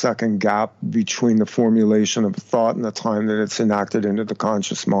 millisecond gap between the formulation of a thought and the time that it's enacted into the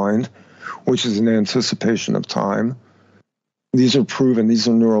conscious mind, which is an anticipation of time. These are proven. These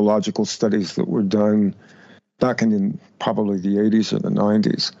are neurological studies that were done back in probably the 80s or the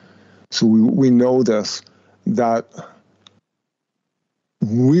 90s. So we know this, that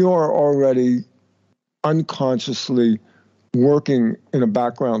we are already unconsciously working in a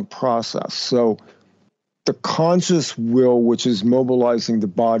background process. So the conscious will, which is mobilizing the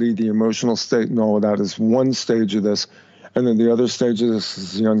body, the emotional state, and all of that, is one stage of this. And then the other stage of this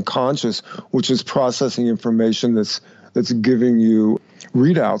is the unconscious, which is processing information that's giving you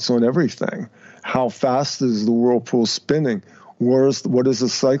readouts on everything. How fast is the whirlpool spinning? What is the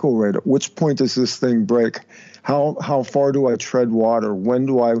cycle rate? At which point does this thing break? How far do I tread water? When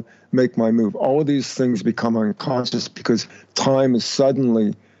do I make my move? All of these things become unconscious because time is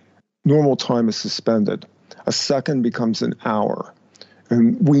suddenly, normal time is suspended. A second becomes an hour.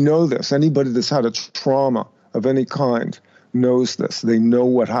 And we know this. Anybody that's had a trauma of any kind knows this. They know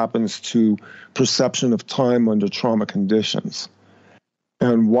what happens to perception of time under trauma conditions.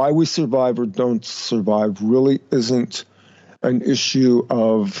 And why we survive or don't survive really isn't an issue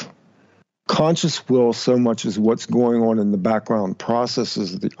of conscious will so much as what's going on in the background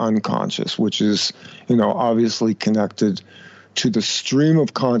processes of the unconscious, which is, obviously connected to the stream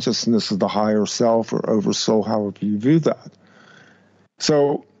of consciousness of the higher self or oversoul, however you view that.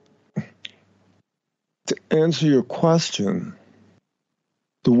 So to answer your question,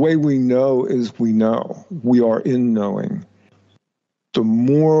 the way we know is we know. We are in knowing. The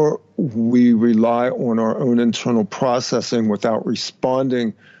more we rely on our own internal processing without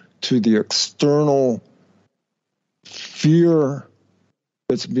responding to the external fear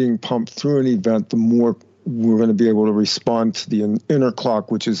that's being pumped through an event, the more we're going to be able to respond to the inner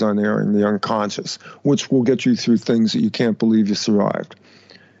clock, which is unerring, the unconscious, which will get you through things that you can't believe you survived.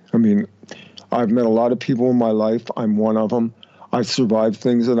 I mean, I've met a lot of people in my life. I'm one of them. I've survived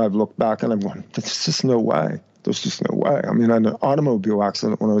things that I've looked back and I've gone, there's just no way. There's just no way. I mean, I had an automobile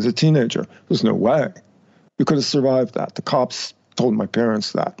accident when I was a teenager. There's no way you could have survived that. The cops told my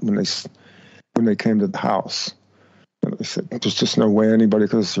parents that when they came to the house. And they said, there's just no way anybody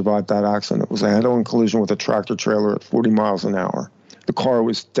could have survived that accident. It was a head-on collision with a tractor trailer at 40 miles an hour. The car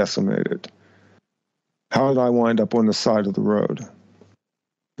was decimated. How did I wind up on the side of the road?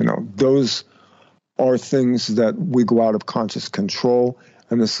 Those are things that we go out of conscious control,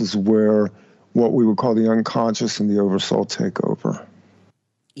 and this is where what we would call the unconscious and the oversoul take over.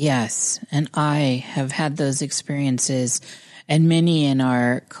 Yes, and I have had those experiences, and many in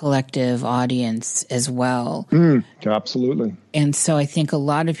our collective audience as well. Absolutely. And so I think a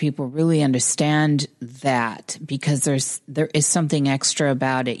lot of people really understand that, because there is something extra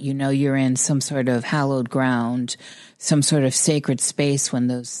about it. You're in some sort of hallowed ground, some sort of sacred space when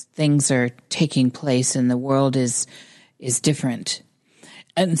those things are taking place and the world is different.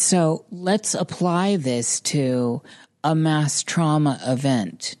 And so let's apply this to a mass trauma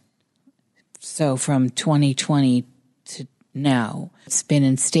event. So from 2020 to now, it's been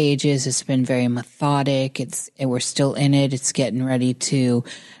in stages. It's been very methodic. We're still in it. It's getting ready to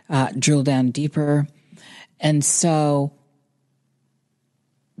drill down deeper. And so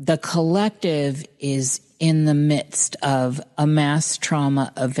the collective is in the midst of a mass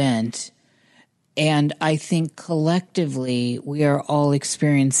trauma event. And I think collectively we are all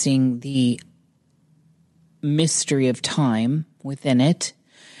experiencing the mystery of time within it,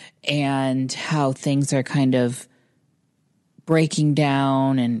 and how things are kind of breaking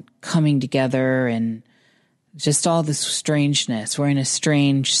down and coming together, and just all this strangeness. We're in a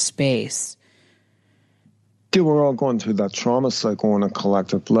strange space. Yeah, we're all going through that trauma cycle on a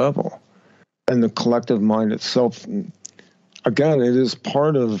collective level. And the collective mind itself, again, it is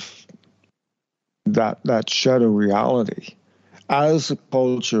part of that shadow reality. As a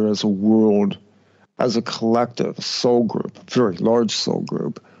culture, as a world, as a collective, a soul group, a very large soul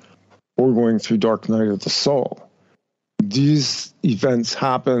group, we're going through dark night of the soul. These events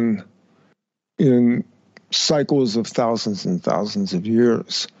happen in cycles of thousands and thousands of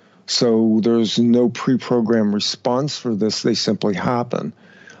years. So there's no pre-programmed response for this. They simply happen.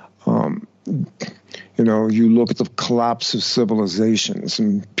 You look at the collapse of civilizations,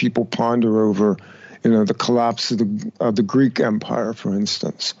 and people ponder over, the collapse of the Greek Empire, for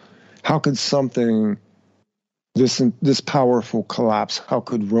instance. How could something this powerful collapse? How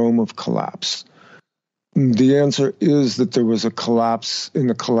could Rome have collapsed? The answer is that there was a collapse in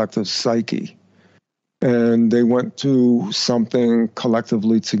the collective psyche, and they went to something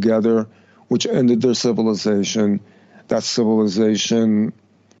collectively together, which ended their civilization. That civilization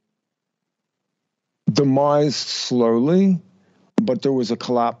demised slowly, but there was a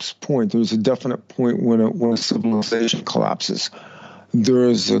collapse point. There was a definite point when a civilization collapses. There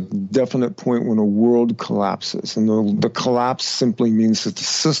is a definite point when a world collapses, and the collapse simply means that the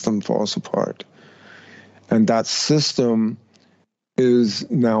system falls apart. And that system is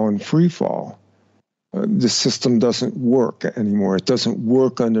now in free fall. The system doesn't work anymore. It doesn't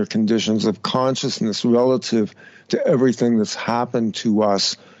work under conditions of consciousness relative to everything that's happened to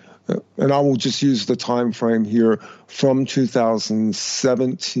us. And I will just use the time frame here from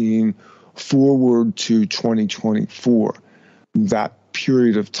 2017 forward to 2024, that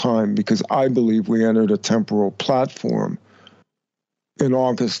period of time, because I believe we entered a temporal platform in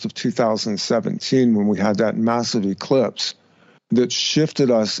August of 2017 when we had that massive eclipse that shifted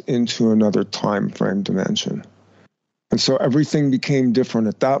us into another time frame dimension. And so everything became different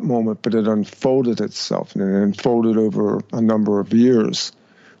at that moment, but it unfolded itself, and it unfolded over a number of years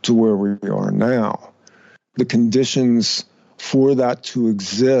to where we are now. The conditions for that to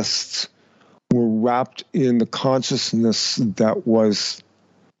exist were wrapped in the consciousness that was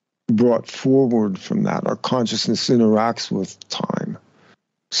brought forward from that. Our consciousness interacts with time.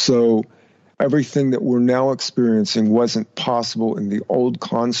 So everything that we're now experiencing wasn't possible in the old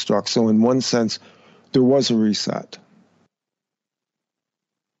construct. So in one sense, there was a reset.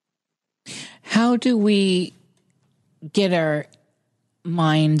 How do we get our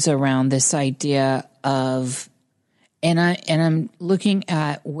minds around this idea of, and I'm looking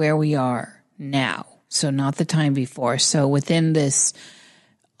at where we are now, so not the time before. So within this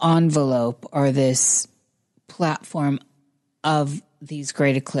envelope or this platform of these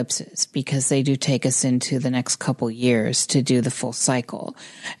great eclipses, because they do take us into the next couple years to do the full cycle.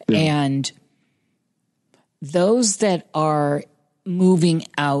 Yeah. And those that are moving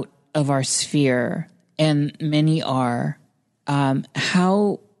out of our sphere, and many are,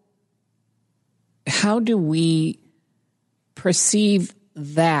 how do we perceive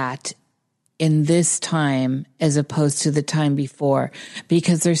that in this time as opposed to the time before,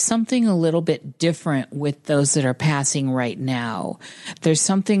 because there's something a little bit different with those that are passing right now. There's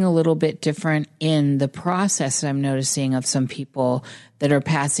something a little bit different in the process that I'm noticing of some people that are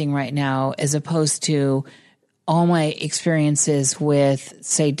passing right now, as opposed to all my experiences with,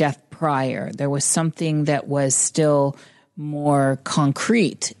 say, death prior. There was something that was still more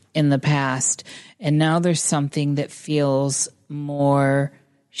concrete in the past, and now there's something that feels more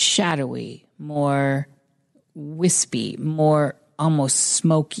shadowy, more wispy, more almost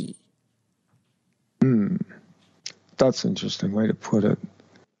smoky. That's an interesting way to put it.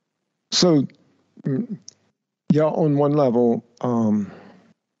 So, yeah, on one level,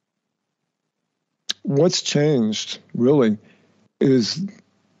 what's changed really is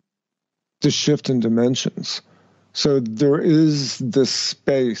the shift in dimensions. So there is this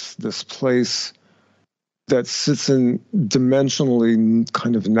space, this place that sits in dimensionally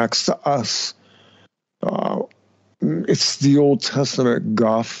kind of next to us. It's the Old Testament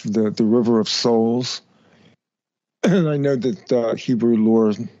Gulf, the River of Souls. And I know that Hebrew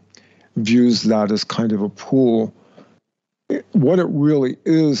lore views that as kind of a pool. What it really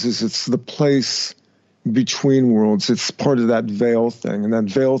is it's the place between worlds. It's part of that veil thing, and that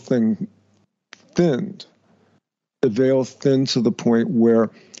veil thing thinned. The veil thinned to the point where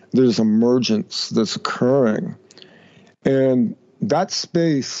there's emergence that's occurring. And that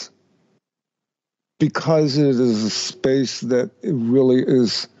space, because it is a space that it really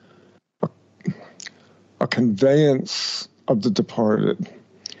is a conveyance of the departed,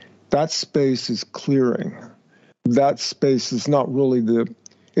 that space is clearing. That space is not really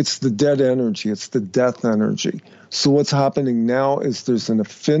it's the dead energy, it's the death energy. So what's happening now is there's an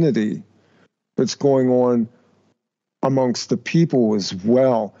affinity that's going on amongst the people as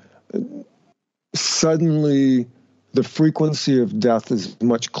well. Suddenly, the frequency of death is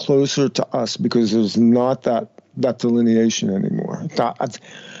much closer to us because there's not that delineation anymore.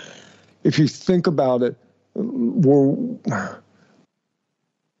 If you think about it, we're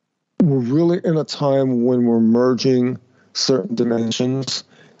really in a time when we're merging certain dimensions.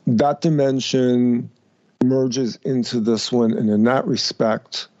 That dimension merges into this one, and in that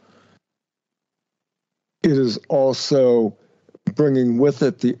respect, it is also bringing with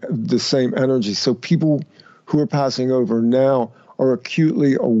it the same energy. So people who are passing over now are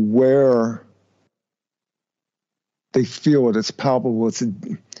acutely aware. They feel it. It's palpable. It's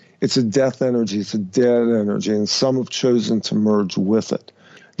a death energy. It's a dead energy, and some have chosen to merge with it.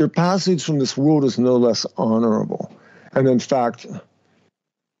 Their passage from this world is no less honorable. And in fact,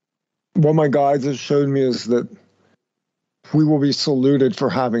 what my guides have showed me is that we will be saluted for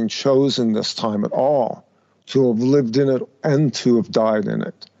having chosen this time at all, to have lived in it and to have died in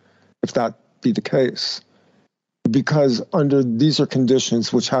it, if that be the case. Because these are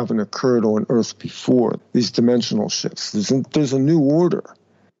conditions which haven't occurred on Earth before, these dimensional shifts. There's a new order.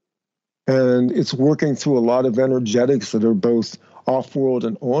 And it's working through a lot of energetics that are both off-world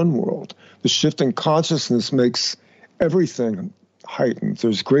and on-world. The shift in consciousness makes everything heightened.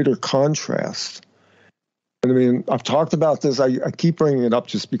 There's greater contrast. And I mean, I've talked about this. I keep bringing it up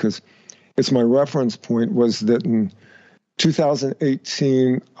just because it's my reference point, was that in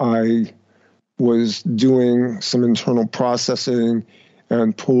 2018, I was doing some internal processing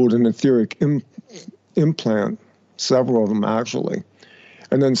and pulled an etheric implant, several of them actually,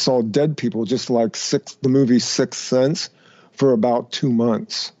 and then saw dead people, just like the movie Sixth Sense, for about 2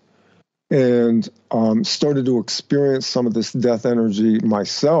 months. And started to experience some of this death energy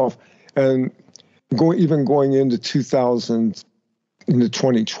myself. And going into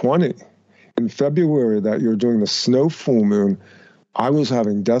 2020, in February of that year, during the snow full moon, I was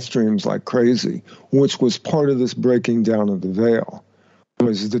having death dreams like crazy, which was part of this breaking down of the veil,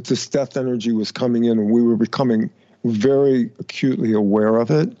 was that this death energy was coming in and we were becoming very acutely aware of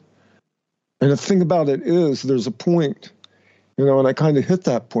it. And the thing about it is there's a point, and I kind of hit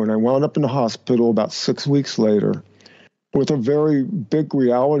that point. I wound up in the hospital about 6 weeks later with a very big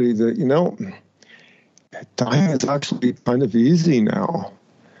reality that, dying is actually kind of easy now,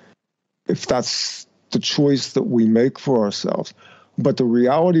 if that's the choice that we make for ourselves. But the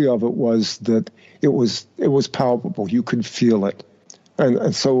reality of it was that it was palpable. You could feel it.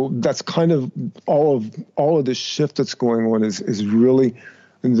 And so that's kind of all of this shift that's going on is really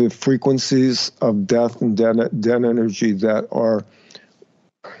the frequencies of death and dead energy that are,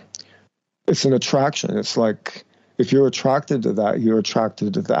 it's an attraction. It's like, if you're attracted to that, you're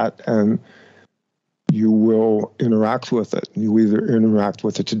attracted to that, and you will interact with it. You either interact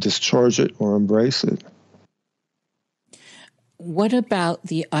with it to discharge it or embrace it. What about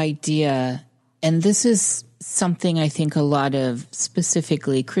the idea And this is something I think a lot of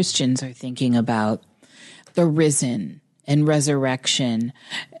specifically Christians are thinking about, the risen and resurrection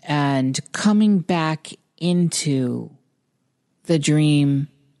and coming back into the dream,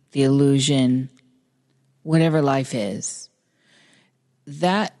 the illusion, whatever life is.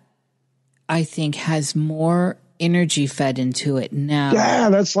 That, I think, has more energy fed into it now. Yeah,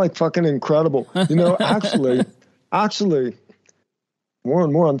 that's like fucking incredible. You know, actually, more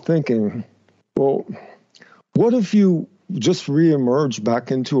and more I'm thinking, well, what if you just reemerge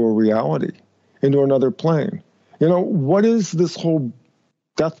back into a reality, into another plane? You know, what is this whole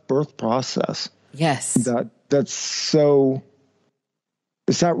death-birth process? Yes. That's so,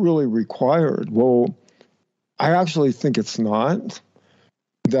 is that really required? Well, I actually think it's not.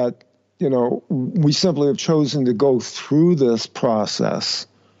 That, you know, we simply have chosen to go through this process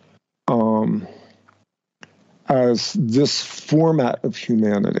as this format of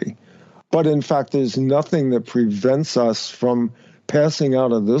humanity. But in fact, there's nothing that prevents us from passing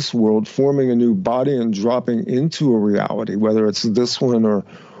out of this world, forming a new body and dropping into a reality, whether it's this one or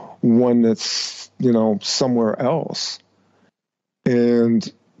one that's, you know, somewhere else.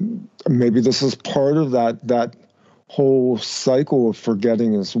 And maybe this is part of that whole cycle of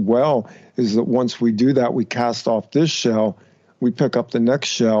forgetting as well, is that once we do that, we cast off this shell, we pick up the next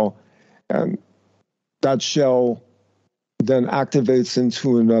shell, and that shell then activates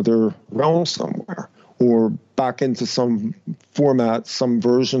into another realm somewhere, or back into some format, some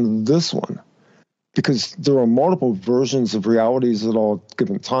version of this one. Because there are multiple versions of realities at all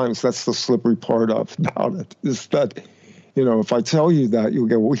given times. That's the slippery part about it, is that, you know, if I tell you that, you'll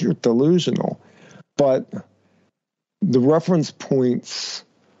go, well, you're delusional. But the reference points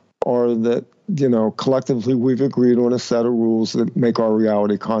are that, you know, collectively we've agreed on a set of rules that make our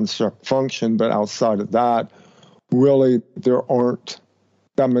reality construct function. But outside of that, really, there aren't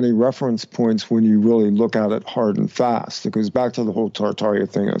that many reference points when you really look at it hard and fast. It goes back to the whole Tartaria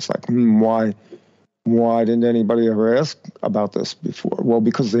thing. It's like, why didn't anybody ever ask about this before? Well,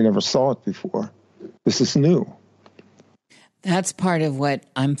 because they never saw it before. This is new. That's part of what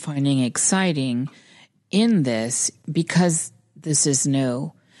I'm finding exciting in this, because this is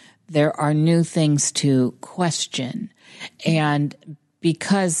new. There are new things to question. And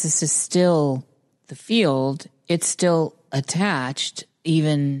because this is still the field, it's still attached,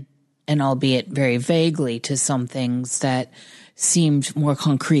 even, and albeit very vaguely, to some things that seemed more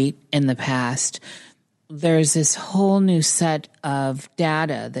concrete in the past. There's this whole new set of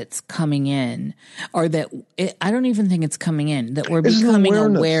data that's coming in, or that I don't even think it's coming in, that we're becoming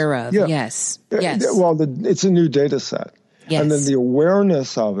aware of. Yeah. Yes. Well, it's a new data set. Yes. And then the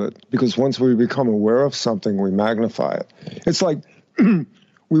awareness of it, because once we become aware of something, we magnify it. It's like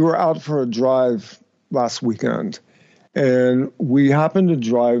we were out for a drive last weekend, and we happened to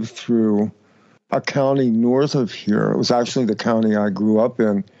drive through a county north of here. It was actually the county I grew up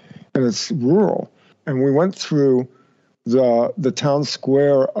in, and it's rural. And we went through the town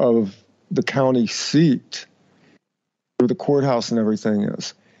square of the county seat, where the courthouse and everything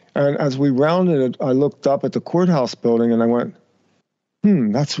is. And as we rounded it, I looked up at the courthouse building and I went,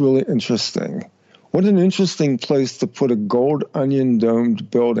 that's really interesting. What an interesting place to put a gold onion domed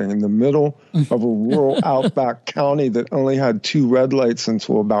building in the middle of a rural outback county that only had 2 red lights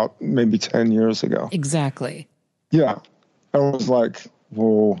until about maybe 10 years ago. Exactly. Yeah. I was like,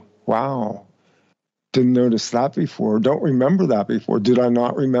 whoa, wow. Didn't notice that before. Don't remember that before. Did I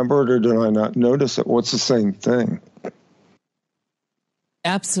not remember it, or did I not notice it? Well, it's the same thing.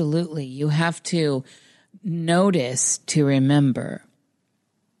 Absolutely. You have to notice to remember.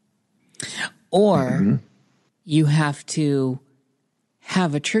 Or you have to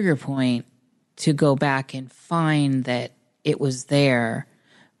have a trigger point to go back and find that it was there,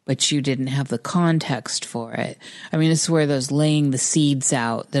 but you didn't have the context for it. I mean, it's where those laying the seeds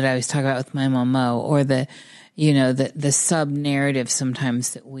out that I was talking about with my Momo, or the, you know, the sub-narrative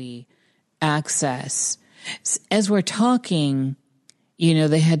sometimes that we access. As we're talking, you know,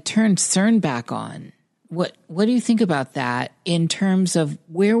 they had turned CERN back on. What do you think about that in terms of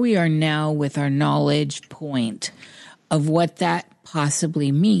where we are now with our knowledge point of what that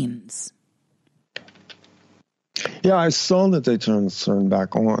possibly means? Yeah, I saw that they turned CERN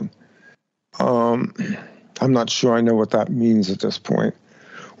back on. I'm not sure I know what that means at this point,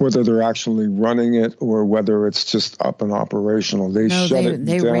 whether they're actually running it or whether it's just up and operational. They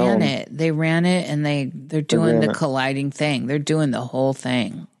ran it. They ran it, and they're doing the colliding thing. They're doing the whole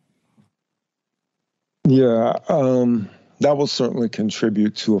thing. Yeah, that will certainly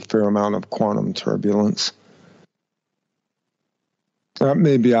contribute to a fair amount of quantum turbulence. That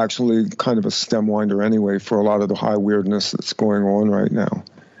may be actually kind of a stem winder anyway for a lot of the high weirdness that's going on right now.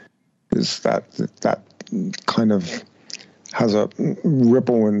 is that kind of has a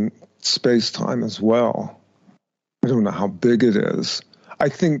ripple in space-time as well. I don't know how big it is. I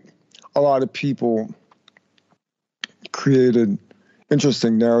think a lot of people created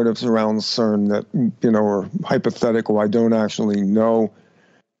interesting narratives around CERN that, are hypothetical. I don't actually know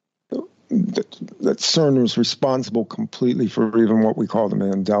that CERN was responsible completely for even what we call the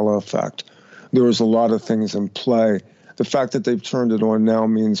Mandela effect. There was a lot of things in play. The fact that they've turned it on now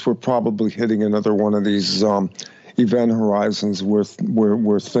means we're probably hitting another one of these event horizons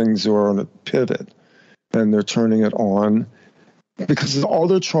where things are on a pivot, and they're turning it on because all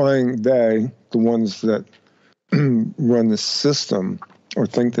they're trying, the ones that run the system or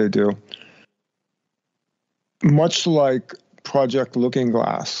think they do, much like Project Looking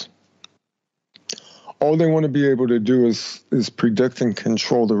Glass, all they want to be able to do is predict and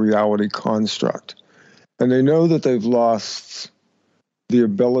control the reality construct. And they know that they've lost the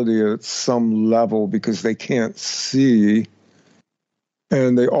ability at some level because they can't see.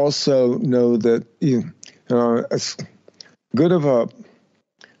 And they also know that, as good of a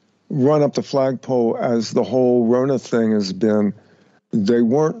run up the flagpole as the whole Rona thing has been, they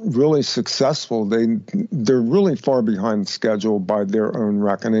weren't really successful. They're really far behind schedule by their own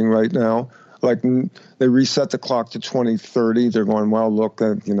reckoning right now. Like, they reset the clock to 2030. They're going, well, look,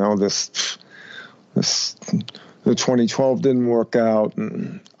 at this the 2012 didn't work out.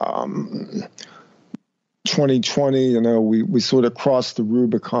 And, 2020, we sort of crossed the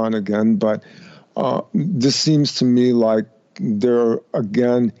Rubicon again. But this seems to me like they're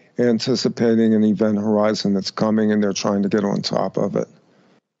again anticipating an event horizon that's coming, and they're trying to get on top of it.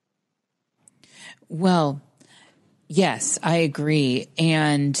 Well, yes, I agree.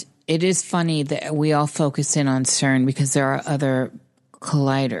 And it is funny that we all focus in on CERN because there are other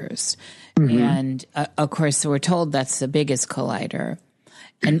colliders. Mm-hmm. And of course, we're told that's the biggest collider.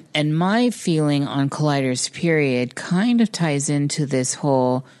 And my feeling on colliders, period, kind of ties into this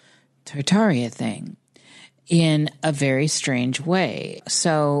whole Tartaria thing in a very strange way.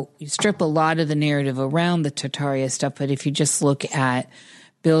 So you strip a lot of the narrative around the Tartaria stuff, but if you just look at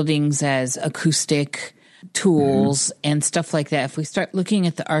buildings as acoustic tools and stuff like that, if we start looking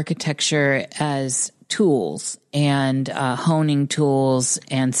at the architecture as tools and honing tools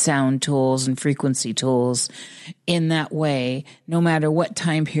and sound tools and frequency tools in that way, no matter what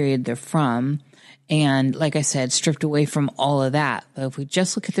time period they're from, and like I said, stripped away from all of that. But if we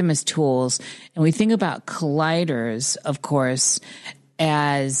just look at them as tools and we think about colliders, of course,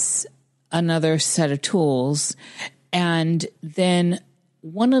 as another set of tools, and then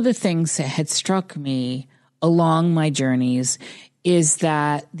one of the things that had struck me along my journeys is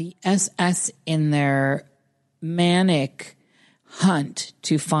that the SS, in their manic hunt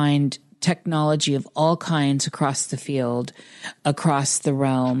to find technology of all kinds across the field, across the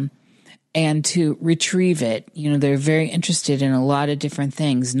realm, and to retrieve it, they're very interested in a lot of different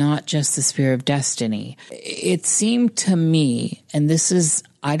things, not just the Spear of Destiny. It seemed to me, and this is,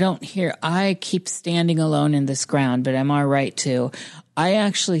 I keep standing alone in this ground, but am I right too? I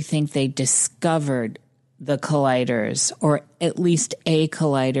actually think they discovered the colliders, or at least a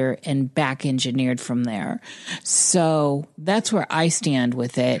collider, and back engineered from there. So that's where I stand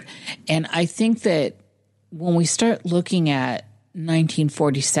with it. And I think that when we start looking at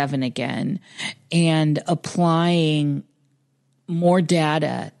 1947 again and applying more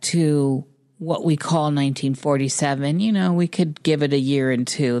data to what we call 1947, we could give it a year and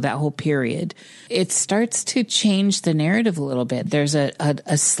two, that whole period. It starts to change the narrative a little bit. There's a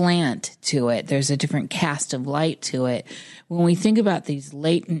slant to it. There's a different cast of light to it. When we think about these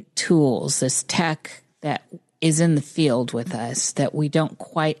latent tools, this tech that is in the field with us that we don't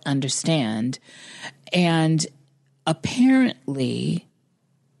quite understand, and apparently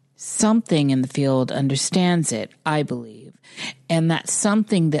something in the field understands it, I believe. And that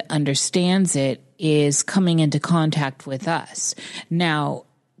something that understands it is coming into contact with us. Now,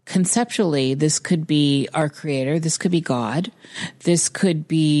 conceptually, this could be our creator. This could be God. This could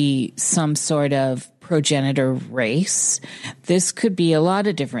be some sort of progenitor race. This could be a lot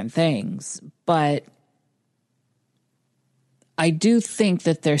of different things. But I do think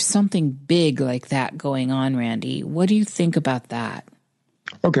that there's something big like that going on, Randy. What do you think about that?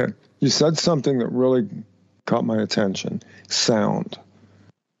 Okay. You said something that really caught my attention. Sound.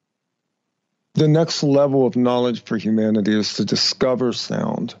 The next level of knowledge for humanity is to discover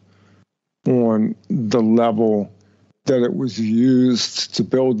sound on the level that it was used to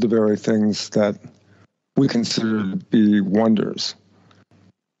build the very things that we consider to be wonders.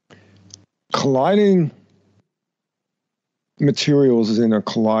 Colliding materials in a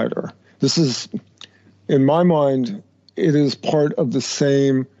collider. This is, in my mind, it is part of the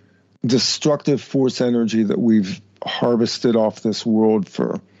same destructive force energy that we've harvested off this world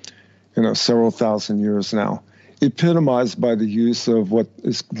for, several thousand years now, epitomized by the use of what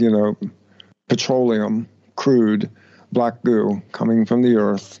is, petroleum, crude, black goo coming from the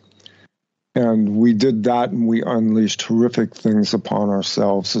earth. And we did that, and we unleashed horrific things upon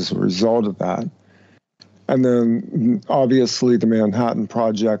ourselves as a result of that. And then, obviously, the Manhattan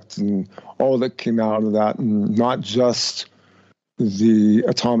Project and all that came out of that, and not just the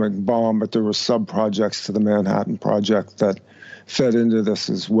atomic bomb, but there were sub-projects to the Manhattan Project that fed into this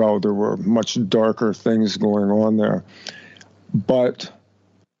as well. There were much darker things going on there. But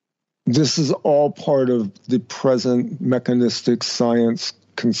this is all part of the present mechanistic science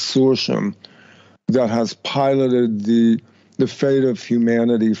consortium that has piloted the fate of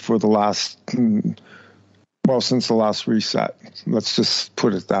humanity for the last, since the last reset. Let's just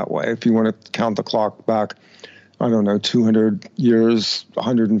put it that way. If you want to count the clock back, 200 years,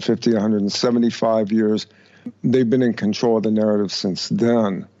 150, 175 years, they've been in control of the narrative since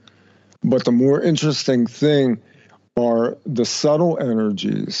then. But the more interesting thing are the subtle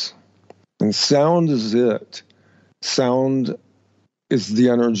energies. And sound is it. Sound is the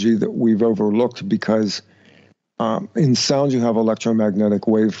energy that we've overlooked because in sound you have electromagnetic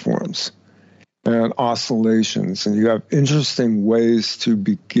waveforms and oscillations, and you have interesting ways to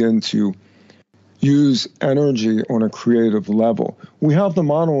begin to use energy on a creative level. We have the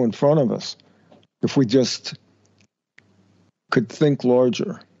model in front of us. If we just could think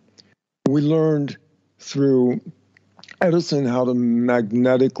larger. We learned through Edison how to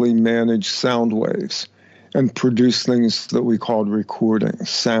magnetically manage sound waves and produce things that we called recording,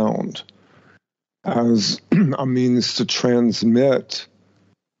 sound, as a means to transmit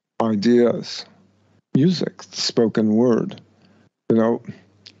ideas, music, the spoken word.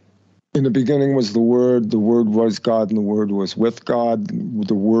 In the beginning was the Word was God, and the Word was with God.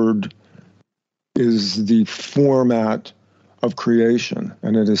 The Word is the format of creation,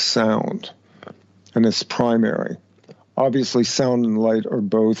 and it is sound, and it's primary. Obviously, sound and light are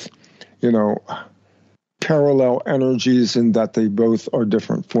both, parallel energies in that they both are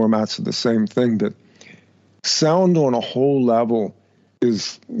different formats of the same thing, but sound on a whole level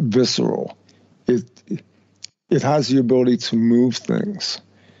is visceral. It has the ability to move things.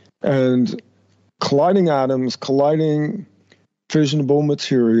 And colliding atoms, colliding fissionable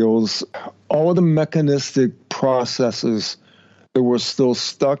materials, all of the mechanistic processes that we're still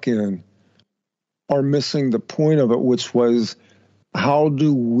stuck in are missing the point of it, which was how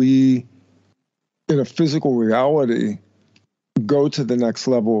do we, in a physical reality, go to the next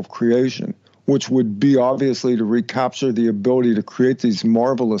level of creation, which would be obviously to recapture the ability to create these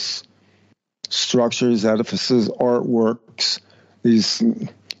marvelous structures, edifices, artworks, these,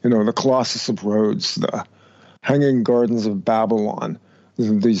 the Colossus of Rhodes, the Hanging Gardens of Babylon,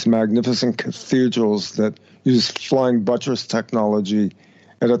 these magnificent cathedrals that use flying buttress technology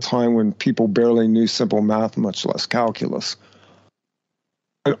at a time when people barely knew simple math, much less calculus.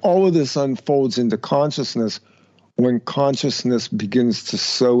 And all of this unfolds into consciousness when consciousness begins to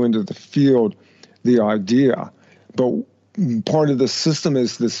sow into the field the idea. But part of the system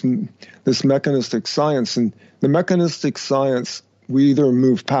is this mechanistic science. And the mechanistic science, we either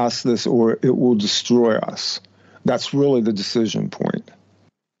move past this or it will destroy us. That's really the decision point.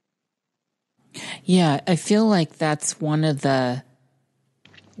 Yeah, I feel like that's one of the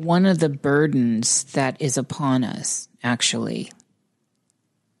burdens that is upon us, actually.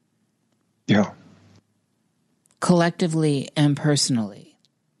 Yeah. Collectively and personally.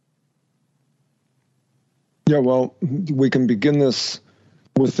 Yeah, well, we can begin this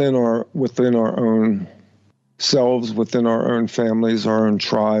within our own selves, within our own families, our own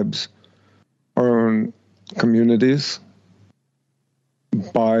tribes, our own communities,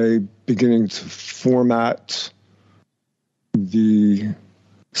 by beginning to format the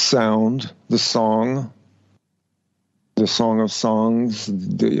sound, the song of songs,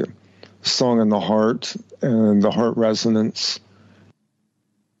 the song in the heart, and the heart resonance,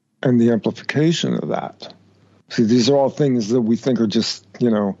 and the amplification of that. See, these are all things that we think are just,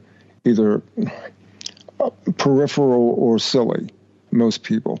 either peripheral or silly, most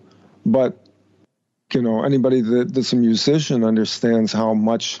people. But, anybody that's a musician understands how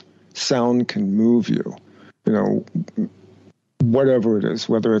much sound can move you, whatever it is,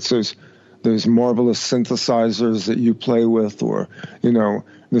 whether it's those marvelous synthesizers that you play with, or,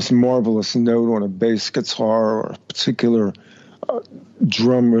 this marvelous note on a bass guitar or a particular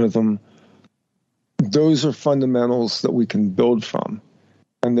drum rhythm. Those are fundamentals that we can build from.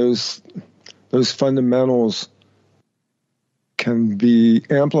 And those fundamentals can be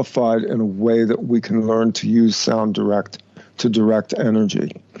amplified in a way that we can learn to use sound to direct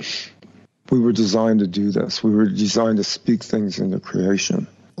energy. we were designed to do this. We were designed to speak things into creation.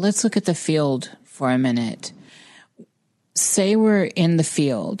 Let's look at the field for a minute. Say we're in the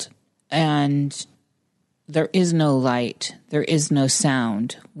field and there is no light, there is no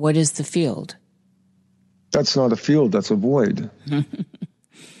sound. What is the field? That's not a field, that's a void.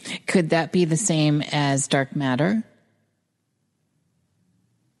 Could that be the same as dark matter?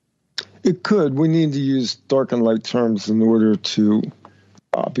 It could. We need to use dark and light terms in order to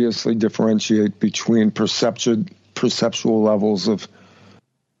obviously differentiate between perceptual levels of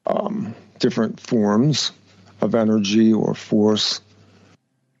different forms of energy or force.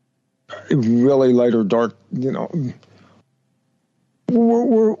 Really light or dark,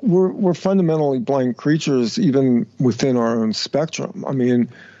 we're fundamentally blind creatures even within our own spectrum. I mean,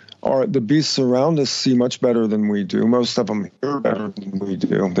 the beasts around us see much better than we do. Most of them hear better than we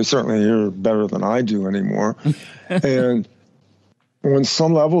do. They certainly hear better than I do anymore. And on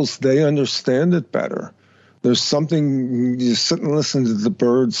some levels, they understand it better. There's something, you sit and listen to the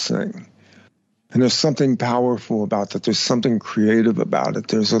birds sing, and there's something powerful about that. There's something creative about it.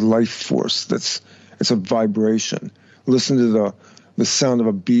 There's a life force it's a vibration. Listen to the sound of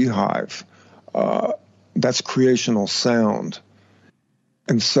a beehive. That's creational sound.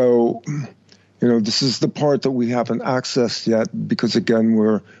 And so, this is the part that we haven't accessed yet because, again,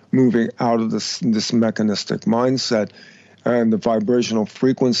 we're moving out of this mechanistic mindset. And the vibrational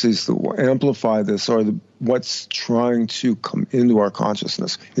frequencies that will amplify this are what's trying to come into our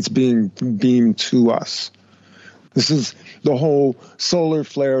consciousness. It's being beamed to us. This is the whole solar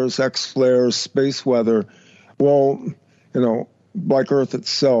flares, X flares, space weather. Well, like Earth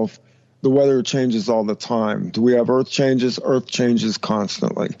itself, the weather changes all the time. Do we have Earth changes? Earth changes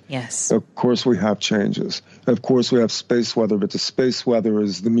constantly. Yes. Of course we have changes. Of course we have space weather, but the space weather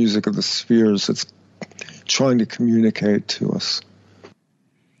is the music of the spheres. It's trying to communicate to us.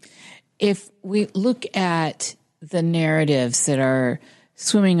 If we look at the narratives that are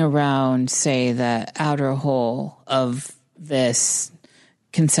swimming around, say, the outer hole of this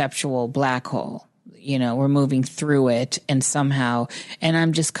conceptual black hole, we're moving through it and somehow, and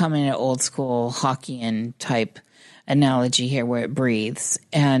I'm just coming at old school Hawkian type analogy here where it breathes.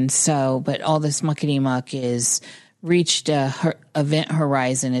 And so, but all this muckety muck is reached a event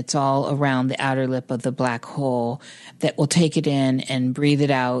horizon. It's all around the outer lip of the black hole that will take it in and breathe it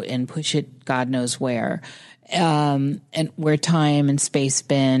out and push it God knows where. And where time and space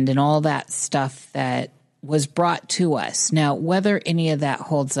bend and all that stuff that was brought to us. Now, whether any of that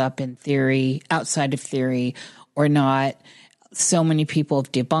holds up in theory, outside of theory or not, so many people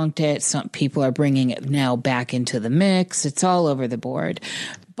have debunked it. Some people are bringing it now back into the mix. It's all over the board.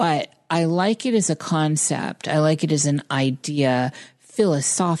 But I like it as a concept. I like it as an idea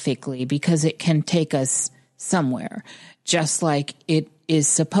philosophically because it can take us somewhere, just like it is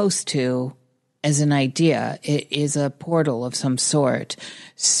supposed to as an idea. It is a portal of some sort.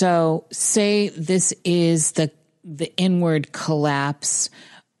 So say this is the inward collapse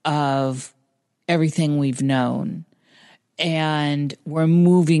of everything we've known, and we're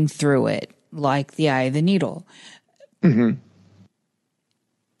moving through it like the eye of the needle. Mm-hmm.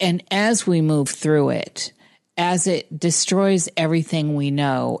 And as we move through it, as it destroys everything we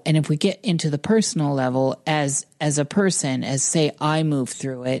know, and if we get into the personal level as a person, as say I move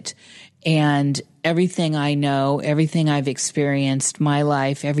through it, and everything I know, everything I've experienced, my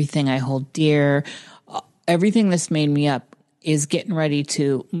life, everything I hold dear, everything that's made me up is getting ready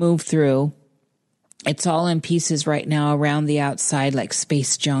to move through. It's all in pieces right now around the outside like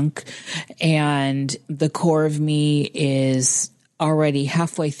space junk, and the core of me is already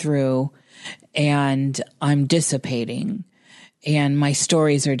halfway through, and I'm dissipating, and my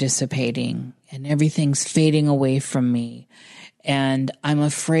stories are dissipating, and everything's fading away from me. And I'm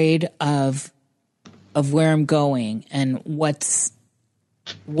afraid of where I'm going and what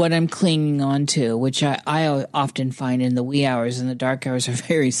I'm clinging on to, which I often find in the wee hours and the dark hours are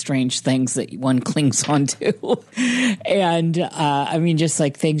very strange things that one clings on to. And I mean, just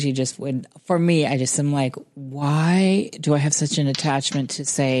like things you just would, for me, I'm like, why do I have such an attachment to,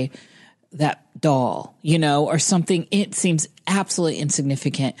 say, that doll, or something? It seems absolutely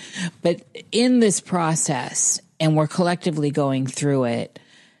insignificant. But in this process, and we're collectively going through it,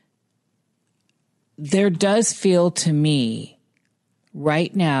 there does feel to me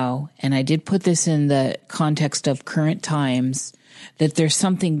right now, and I did put this in the context of current times, that there's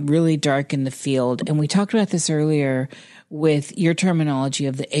something really dark in the field. And we talked about this earlier with your terminology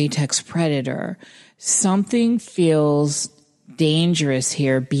of the apex predator. Something feels dangerous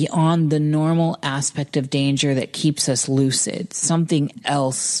here beyond the normal aspect of danger that keeps us lucid. Something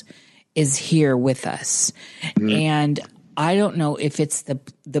else is here with us. Mm-hmm. And I don't know if it's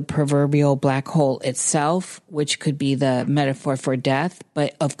the proverbial black hole itself, which could be the metaphor for death.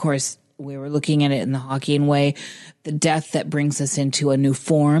 But of course, we were looking at it in the Hawkian way, the death that brings us into a new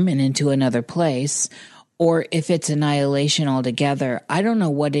form and into another place, or if it's annihilation altogether. I don't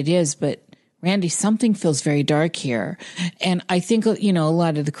know what it is, but Randy, something feels very dark here. And I think, a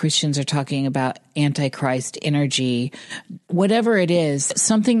lot of the Christians are talking about Antichrist energy. Whatever it is,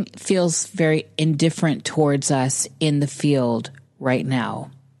 something feels very indifferent towards us in the field right now.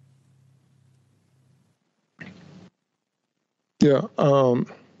 Yeah.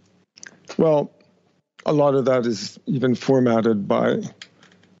 Well, a lot of that is even formatted by,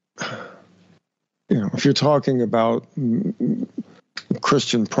 if you're talking about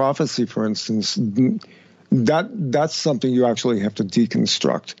Christian prophecy, for instance, that's something you actually have to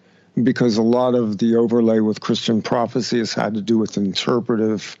deconstruct, because a lot of the overlay with Christian prophecy has had to do with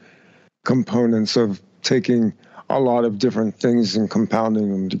interpretive components of taking a lot of different things and compounding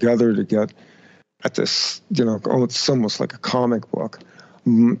them together to get at this, it's almost like a comic book,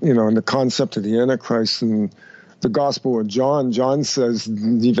 and the concept of the Antichrist and the Gospel of John says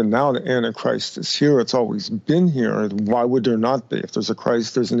even now the Antichrist is here. It's always been here. Why would there not be? If there's a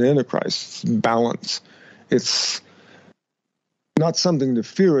Christ, there's an Antichrist. It's balance. It's not something to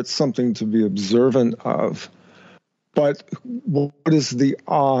fear. It's something to be observant of. But what is the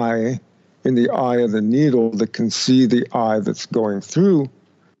eye in the eye of the needle that can see the eye that's going through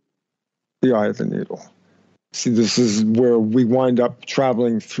the eye of the needle? See, this is where we wind up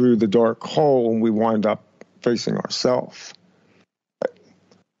traveling through the dark hole, and we wind up facing ourselves.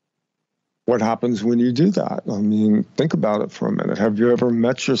 What happens when you do that? I mean, think about it for a minute. Have you ever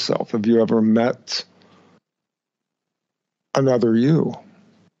met yourself? Have you ever met another you?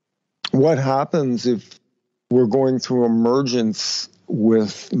 What happens if we're going through emergence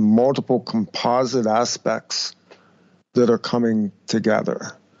with multiple composite aspects that are coming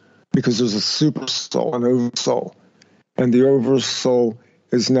together? Because there's a super soul, an oversoul, and the oversoul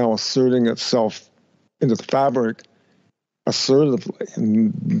is now asserting itself into the fabric assertively.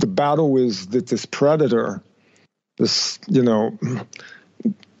 And the battle is that this predator, this,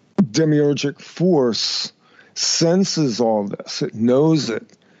 demiurgic force, senses all this. It knows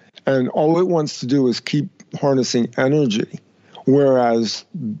it. And all it wants to do is keep harnessing energy. Whereas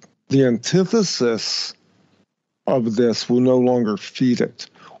the antithesis of this will no longer feed it.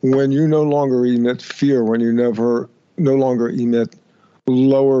 When you no longer emit fear, when you no longer emit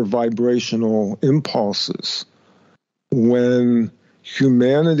lower vibrational impulses, when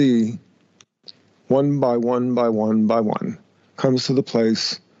humanity, one by one by one by one, comes to the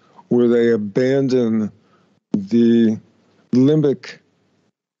place where they abandon the limbic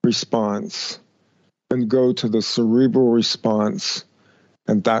response and go to the cerebral response,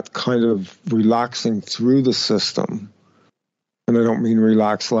 and that kind of relaxing through the system. And I don't mean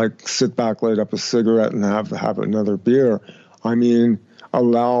relax like sit back, light up a cigarette, and have another beer. I mean,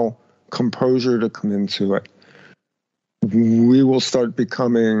 allow composure to come into it. We will start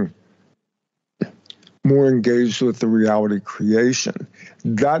becoming more engaged with the reality creation.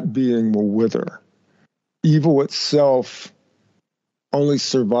 That being will wither. Evil itself only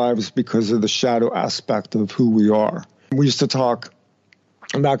survives because of the shadow aspect of who we are. We used to talk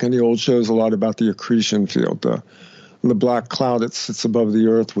back in the old shows a lot about the accretion field, the black cloud that sits above the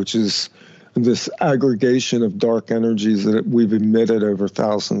earth, which is this aggregation of dark energies that we've emitted over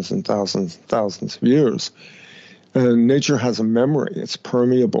thousands and thousands and thousands of years. And nature has a memory. It's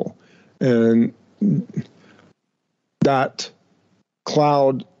permeable. And that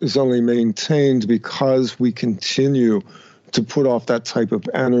cloud is only maintained because we continue to put off that type of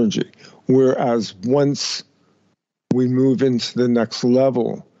energy. Whereas once we move into the next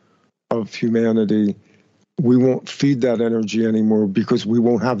level of humanity, we won't feed that energy anymore because we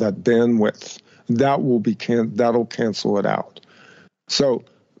won't have that bandwidth. That'll cancel it out. So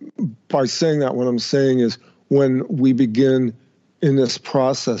by saying that, what I'm saying is when we begin in this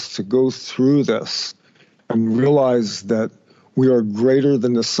process to go through this and realize that we are greater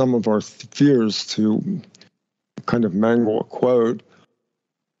than the sum of our fears, to kind of mangle a quote,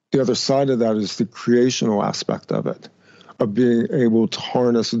 the other side of that is the creational aspect of it, of being able to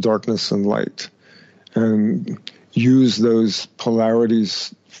harness darkness and light and use those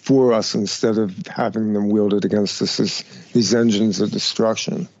polarities for us instead of having them wielded against us as these engines of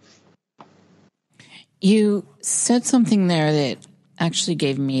destruction. You said something there that actually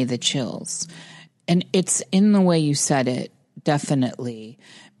gave me the chills. And it's in the way you said it, definitely,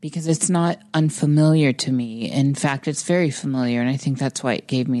 because it's not unfamiliar to me. In fact, it's very familiar, and I think that's why it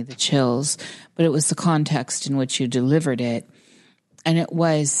gave me the chills. But it was the context in which you delivered it. And it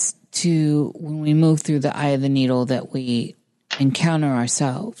was to when we move through the eye of the needle that we encounter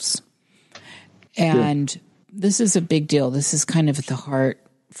ourselves. And this is a big deal. This is kind of at the heart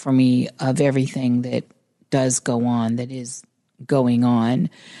for me of everything that does go on, that is going on,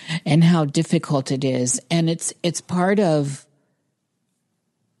 and how difficult it is. And it's part of,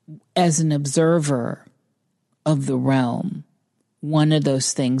 as an observer of the realm, one of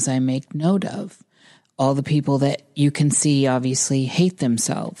those things I make note of. All the people that you can see obviously hate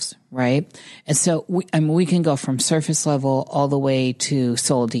themselves, right? And so we can go from surface level all the way to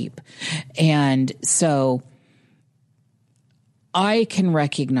soul deep. And so I can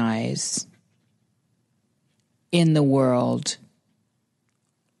recognize in the world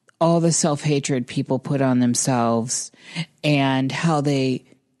all the self-hatred people put on themselves and how they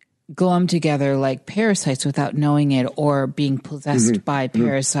glum together like parasites without knowing it, or being possessed by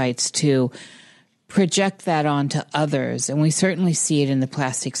parasites to project that onto others. And we certainly see it in the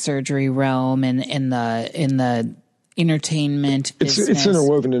plastic surgery realm and in the entertainment business. It's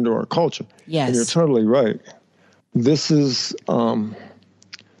interwoven into our culture. Yes. And you're totally right. This is, where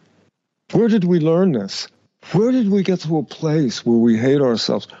did we learn this? Where did we get to a place where we hate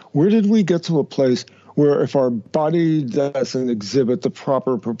ourselves? Where did we get to a place where if our body doesn't exhibit the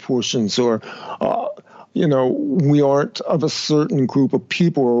proper proportions, or we aren't of a certain group of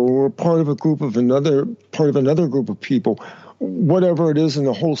people, or we're part of another group of people, whatever it is in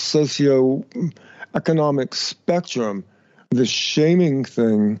the whole socio-economic spectrum, the shaming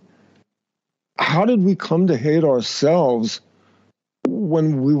thing, how did we come to hate ourselves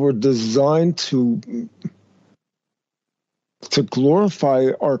when we were designed to glorify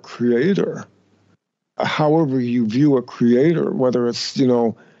our creator? However you view a creator, whether it's,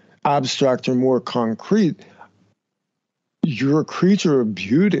 abstract or more concrete, you're a creature of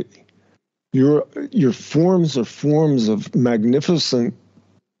beauty. Your forms are forms of magnificent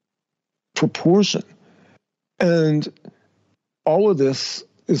proportion. And all of this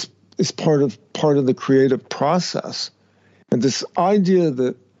is part of the creative process. And this idea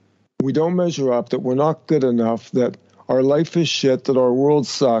that we don't measure up, that we're not good enough, that our life is shit, that our world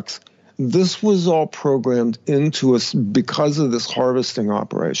sucks, this was all programmed into us because of this harvesting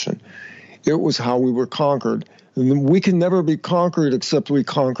operation. It was how we were conquered. And we can never be conquered except we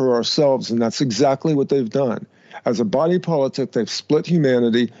conquer ourselves, and that's exactly what they've done. As a body politic, they've split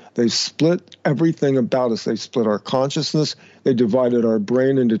humanity. They've split everything about us. They've split our consciousness. They divided our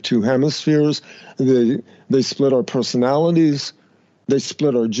brain into two hemispheres. They split our personalities. They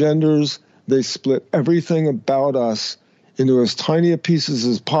split our genders. They split everything about us into as tiny pieces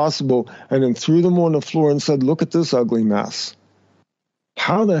as possible, and then threw them on the floor and said, look at this ugly mess.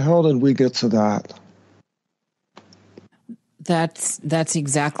 How the hell did we get to that? That's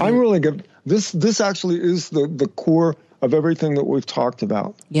exactly. I'm really good. This actually is the core of everything that we've talked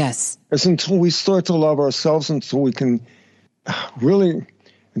about. Yes. It's until we start to love ourselves, until we can really,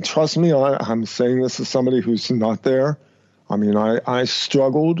 and trust me, I'm saying this as somebody who's not there. I mean, I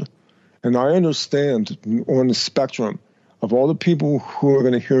struggled, and I understand on the spectrum of all the people who are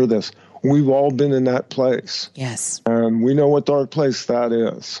going to hear this, we've all been in that place. Yes. And we know what dark place that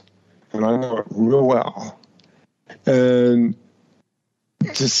is. And I know it real well. And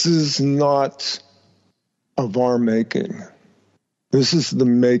this is not of our making. This is the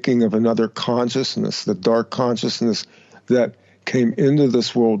making of another consciousness, the dark consciousness that came into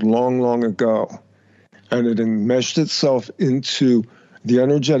this world long, long ago. And it enmeshed itself into the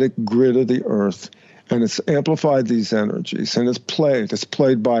energetic grid of the earth. And it's amplified these energies, and it's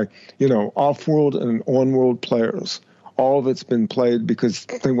played by, off-world and on-world players. All of it's been played because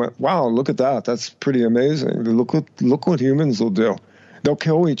they went, wow, look at that. That's pretty amazing. Look what humans will do. They'll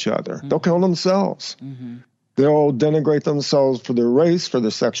kill each other. Mm-hmm. They'll kill themselves. Mm-hmm. They'll denigrate themselves for their race, for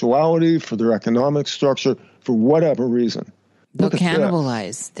their sexuality, for their economic structure, for whatever reason. They'll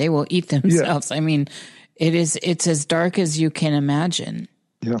cannibalize. They will eat themselves. Yeah. I mean, it's as dark as you can imagine.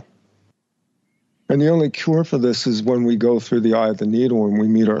 Yeah. And the only cure for this is when we go through the eye of the needle and we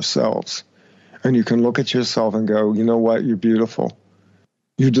meet ourselves. And you can look at yourself and go, you know what? You're beautiful.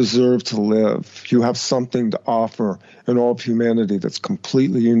 You deserve to live. You have something to offer in all of humanity that's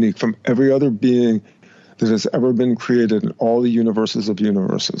completely unique from every other being that has ever been created in all the universes of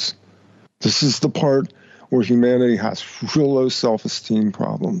universes. This is the part where humanity has real low self-esteem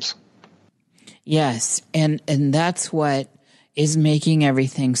problems. Yes, and that's what is making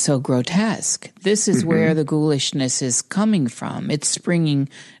everything so grotesque. This is where the ghoulishness is coming from. It's springing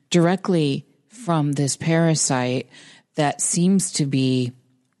directly from this parasite that seems to be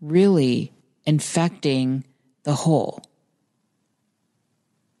really infecting the whole.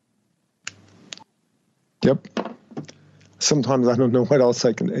 Yep. sometimes I don't know what else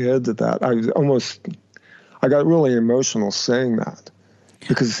I can add to that. I got really emotional saying that,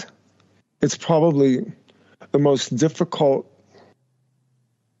 because it's probably the most difficult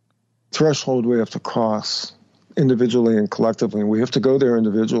threshold we have to cross individually and collectively. We have to go there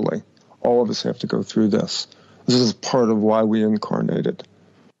individually. All of us have to go through this. This is part of why we incarnated.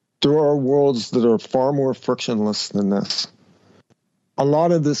 There are worlds that are far more frictionless than this. A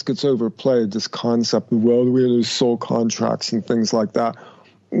lot of this gets overplayed, this concept of, well, we have soul contracts and things like that.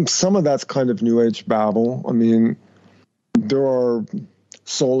 Some of that's kind of New Age babble. I mean, there are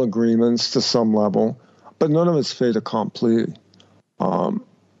soul agreements to some level, but none of it's fait accompli.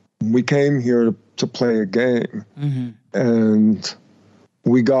 We came here to play a game, and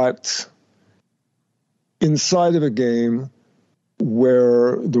we got inside of a game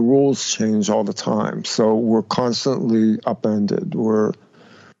where the rules change all the time. So we're constantly upended. We're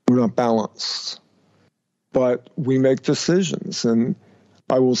not balanced. But we make decisions. And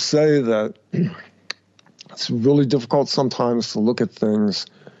I will say that it's really difficult sometimes to look at things,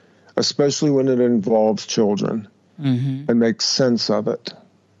 especially when it involves children, and make sense of it.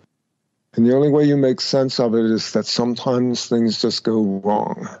 And the only way you make sense of it is that sometimes things just go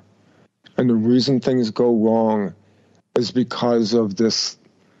wrong. And the reason things go wrong is because of this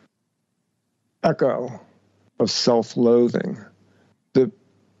echo of self-loathing that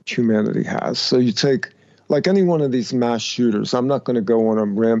humanity has. So you take, like any one of these mass shooters, I'm not going to go on a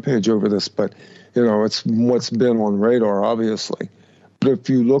rampage over this, but, you know, it's what's been on radar, obviously. But if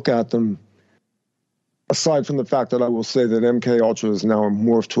you look at them, aside from the fact that I will say that MK Ultra is now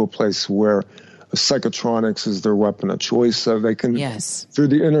morphed to a place where psychotronics is their weapon of choice, so they can, through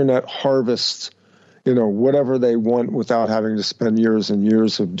the internet, harvest, you know, whatever they want without having to spend years and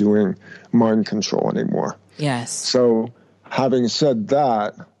years of doing mind control anymore. Yes. So having said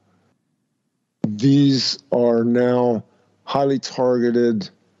that, these are now highly targeted,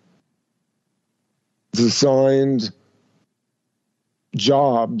 designed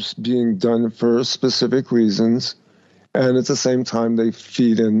jobs being done for specific reasons, and at the same time they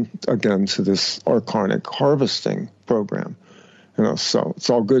feed in again to this archonic harvesting program. You know, so it's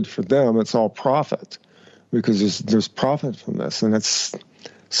all good for them. It's all profit, because there's profit from this, and it's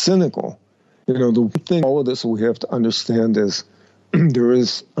cynical. You know, the thing all of this we have to understand is there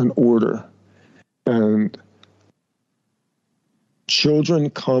is an order, and children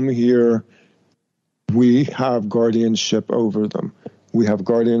come here. We have guardianship over them. We have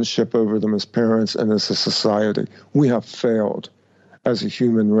guardianship over them as parents and as a society. We have failed as a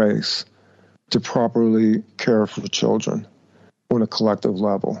human race to properly care for children on a collective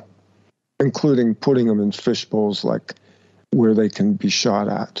level, including putting them in fish bowls, like where they can be shot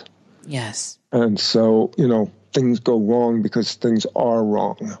at. Yes. And so, you know, things go wrong because things are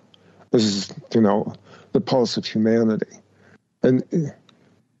wrong. This is, you know, the pulse of humanity. And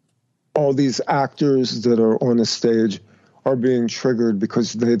all these actors that are on a stage are being triggered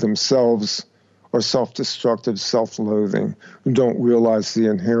because they themselves are self-destructive, self-loathing, who don't realize the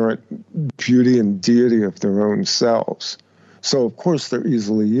inherent beauty and deity of their own selves. So, of course, they're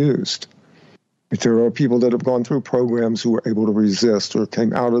easily used. If there are people that have gone through programs who were able to resist or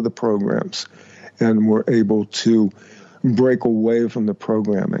came out of the programs and were able to break away from the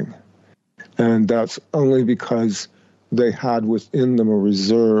programming. And that's only because they had within them a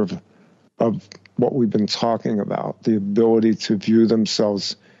reserve of what we've been talking about, the ability to view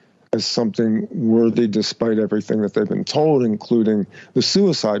themselves as something worthy despite everything that they've been told, including the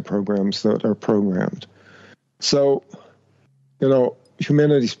suicide programs that are programmed. So, you know,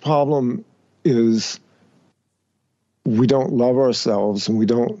 humanity's problem is we don't love ourselves and we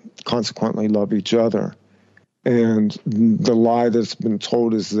don't consequently love each other. And the lie that's been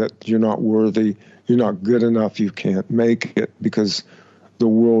told is that you're not worthy, you're not good enough, you can't make it, because the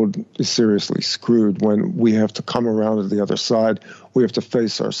world is seriously screwed. When we have to come around to the other side, we have to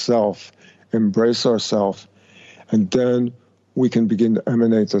face ourselves, embrace ourselves, and then we can begin to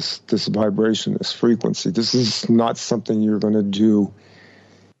emanate this vibration, this frequency. This is not something you're going to do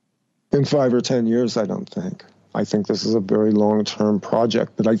in 5 or 10 years, I don't think. I think this is a very long-term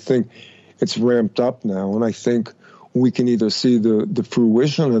project, but I think it's ramped up now, and I think we can either see the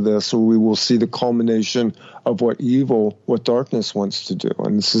fruition of this, or we will see the culmination of what darkness wants to do.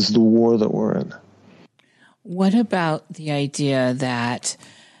 And this is the war that we're in. What about the idea that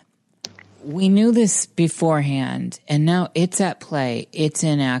we knew this beforehand, and now it's at play, it's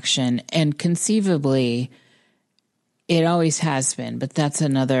in action, and conceivably it always has been, but that's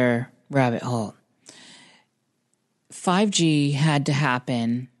another rabbit hole. 5G had to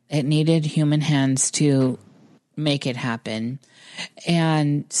happen. It needed human hands to make it happen.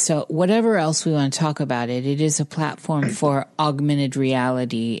 And so whatever else we want to talk about it, it is a platform for augmented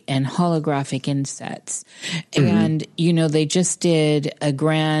reality and holographic insets. And, they just did a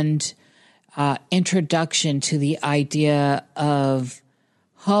grand introduction to the idea of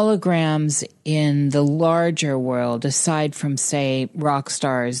holograms in the larger world, aside from, say,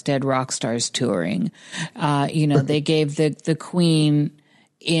 dead rock stars touring. They gave the Queen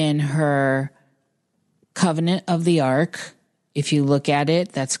in her Covenant of the Ark. If you look at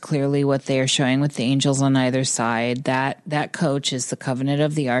it, that's clearly what they are showing with the angels on either side. That coach is the Covenant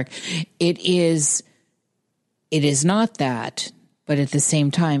of the Ark. It is not that, but at the same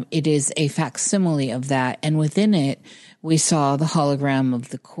time, it is a facsimile of that. And within it, we saw the hologram of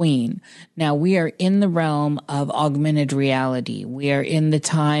the Queen. Now, we are in the realm of augmented reality. We are in the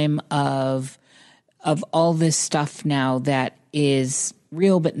time of all this stuff now that is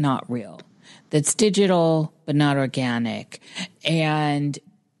real but not real. That's digital but not organic. And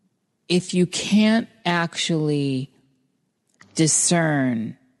if you can't actually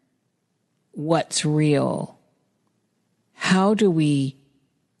discern what's real, how do we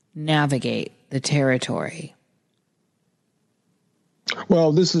navigate the territory?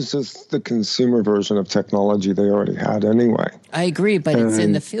 Well, this is just the consumer version of technology they already had anyway. I agree, but it's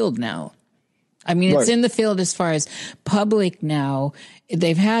in the field now. I mean, it's in the field as far as public now.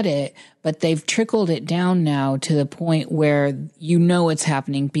 They've had it, but they've trickled it down now to the point where it's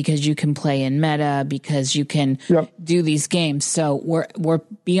happening because you can play in meta, because you can do these games. So we're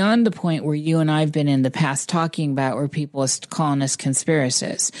beyond the point where you and I've been in the past talking about where people are calling us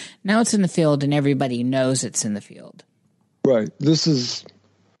conspiracists. Now it's in the field and everybody knows it's in the field. Right. This is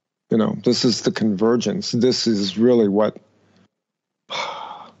the convergence. This is really what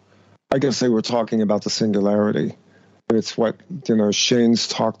I guess they were talking about, the singularity. It's what, Shane's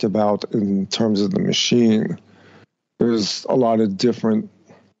talked about in terms of the machine. There's a lot of different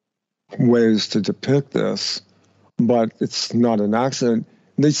ways to depict this, but it's not an accident.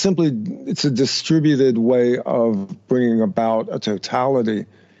 It's a distributed way of bringing about a totality,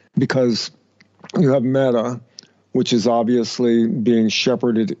 because you have Meta, which is obviously being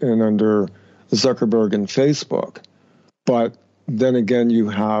shepherded in under Zuckerberg and Facebook. But then again, you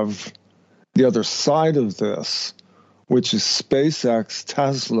have the other side of this, which is SpaceX,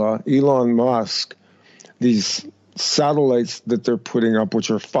 Tesla, Elon Musk, these satellites that they're putting up,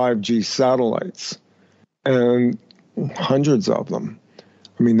 which are 5G satellites, and hundreds of them.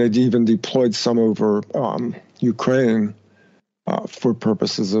 I mean, they'd even deployed some over Ukraine for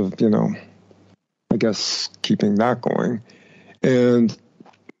purposes of, I guess, keeping that going. And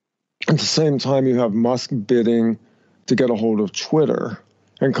at the same time, you have Musk bidding to get a hold of Twitter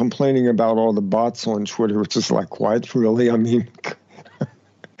and complaining about all the bots on Twitter, which is like, what, really? I mean,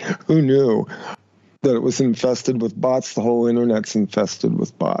 who knew that it was infested with bots? The whole internet's infested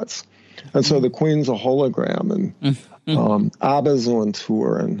with bots. And so the Queen's a hologram, and ABBA's on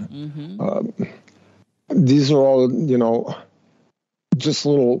tour, and these are all, just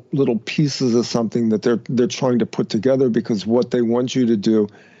little pieces of something that they're trying to put together, because what they want you to do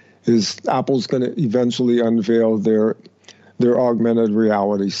is Apple's going to eventually unveil their augmented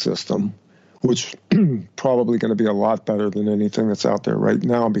reality system, which probably going to be a lot better than anything that's out there right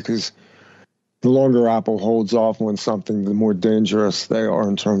now, because the longer Apple holds off on something, the more dangerous they are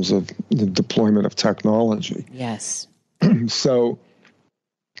in terms of the deployment of technology. Yes. So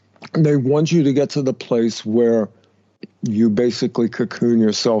they want you to get to the place where you basically cocoon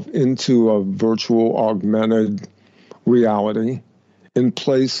yourself into a virtual augmented reality in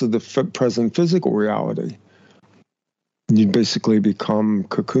place of the present physical reality. You basically become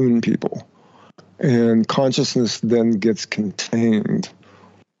cocoon people, and consciousness then gets contained.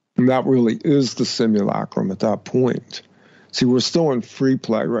 And that really is the simulacrum at that point. See, we're still in free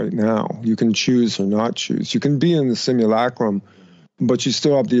play right now. You can choose or not choose. You can be in the simulacrum, but you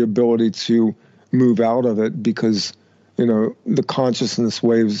still have the ability to move out of it, because, the consciousness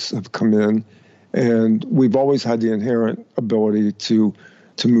waves have come in, and we've always had the inherent ability to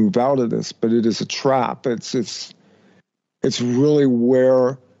move out of this, but it is a trap. It's really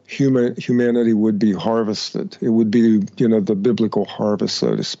where humanity would be harvested. It would be, the biblical harvest,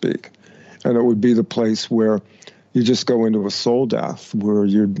 so to speak. And it would be the place where you just go into a soul death, where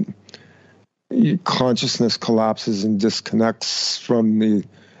your consciousness collapses and disconnects from the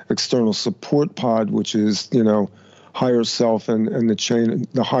external support pod, which is, higher self and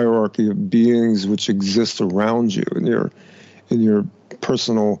the hierarchy of beings which exist around you in your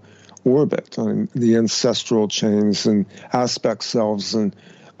personal orbit, on the ancestral chains and aspect selves, and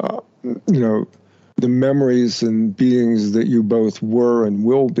the memories and beings that you both were and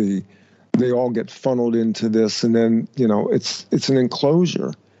will be, they all get funneled into this, and then, it's an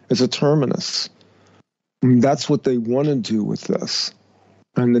enclosure. It's a terminus. And that's what they want to do with this.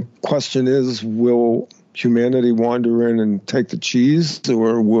 And the question is, will humanity wander in and take the cheese,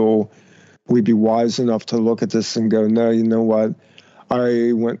 or will we be wise enough to look at this and go, no, you know what?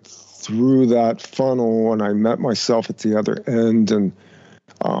 I went through that funnel and I met myself at the other end. And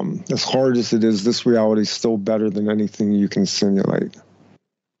as hard as it is, this reality is still better than anything you can simulate.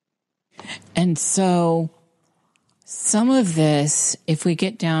 And so some of this, if we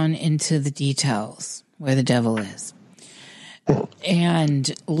get down into the details where the devil is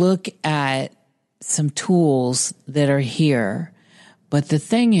and look at some tools that are here. But the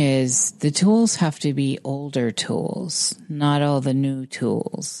thing is, the tools have to be older tools, not all the new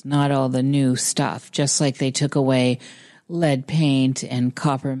tools, not all the new stuff, just like they took away lead paint and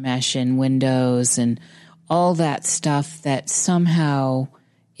copper mesh in windows and all that stuff that somehow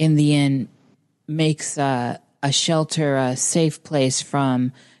in the end makes a shelter a safe place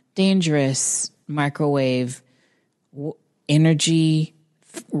from dangerous microwave energy,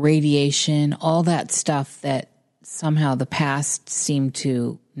 radiation, all that stuff that somehow the past seemed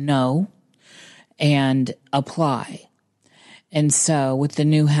to know and apply. And so with the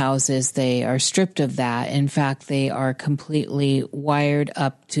new houses, they are stripped of that. In fact, they are completely wired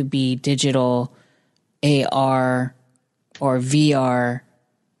up to be digital AR or VR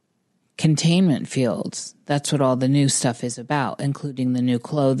containment fields. That's what all the new stuff is about, including the new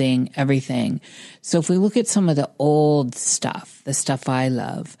clothing, everything. So if we look at some of the old stuff, the stuff I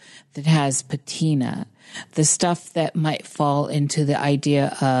love, that has patina, the stuff that might fall into the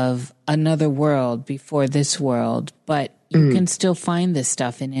idea of another world before this world, but you can still find this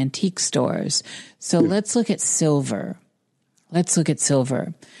stuff in antique stores. So let's look at silver. Let's look at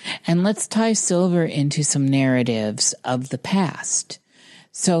silver. And let's tie silver into some narratives of the past.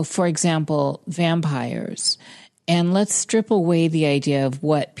 So, for example, vampires. And let's strip away the idea of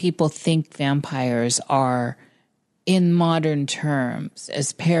what people think vampires are in modern terms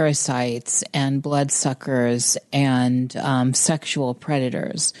as parasites and bloodsuckers and sexual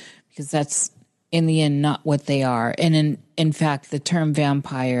predators, because that's in the end not what they are. And in fact, the term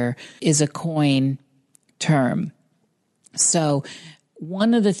vampire is a coin term. So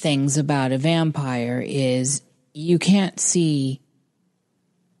one of the things about a vampire is you can't see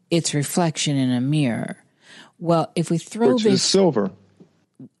its reflection in a mirror. Well, if we throw Which is silver.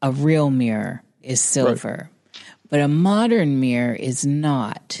 A real mirror is silver, right. But a modern mirror is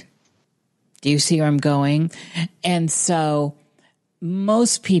not. Do you see where I'm going? And so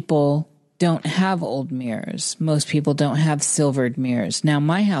most people don't have old mirrors. Most people don't have silvered mirrors. Now,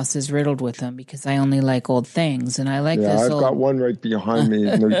 my house is riddled with them because I only like old things, and I like this I've old... got one right behind me.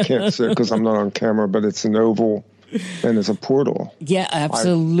 No, you can't see it because I'm not on camera, but it's an oval. And it's a portal. Yeah,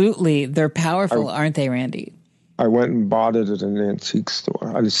 absolutely. They're powerful, aren't they, Randy? I went and bought it at an antique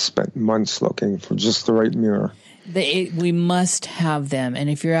store. I just spent months looking for just the right mirror. We must have them. And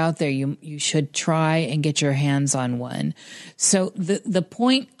if you're out there, you should try and get your hands on one. So the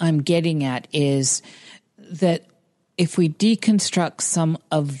point I'm getting at is that if we deconstruct some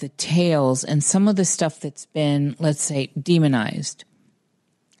of the tales and some of the stuff that's been, let's say, demonized,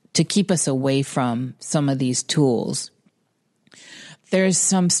 to keep us away from some of these tools. There's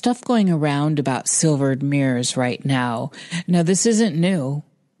some stuff going around about silvered mirrors right now. Now, this isn't new.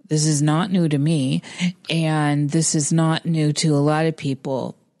 This is not new to me, and this is not new to a lot of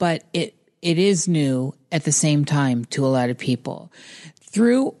people, but it is new at the same time to a lot of people.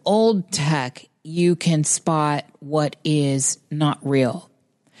 Through old tech, you can spot what is not real.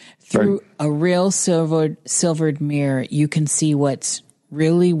 Through a real silvered mirror, you can see what's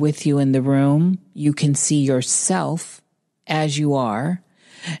really with you in the room. You can see yourself as you are.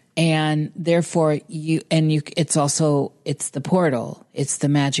 And therefore it's the portal. It's the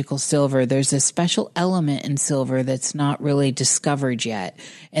magical silver. There's a special element in silver that's not really discovered yet.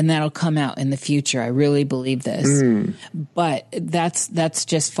 And that'll come out in the future. I really believe this, but that's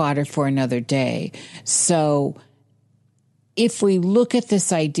just fodder for another day. So if we look at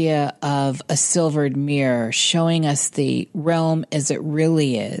this idea of a silvered mirror showing us the realm as it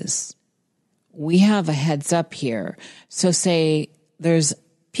really is, we have a heads up here. So say there's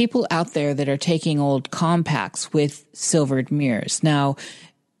people out there that are taking old compacts with silvered mirrors. Now,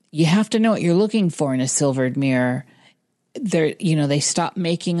 you have to know what you're looking for in a silvered mirror. They stopped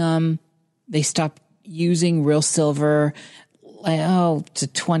making them. They stopped using real silver, to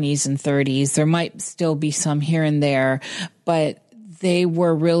 20s and 30s. There might still be some here and there, but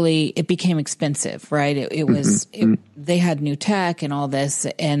it became expensive, right? They had new tech and all this.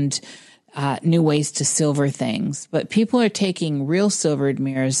 And new ways to silver things. But people are taking real silvered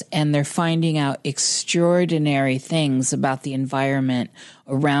mirrors and they're finding out extraordinary things about the environment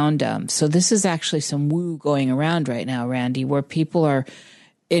around them. So this is actually some woo going around right now, Randy, where people are,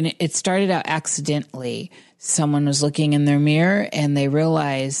 and it started out accidentally. Someone was looking in their mirror and they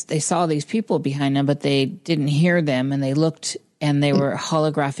realized they saw these people behind them, but they didn't hear them, and they looked and they were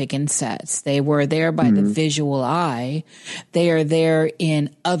holographic insets. They were there by the visual eye. They are there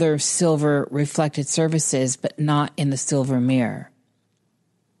in other silver reflected surfaces, but not in the silver mirror.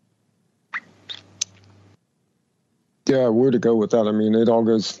 Yeah, where to go with that? I mean, it all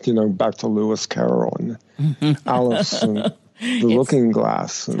goes, back to Lewis Carroll and Alice and the Looking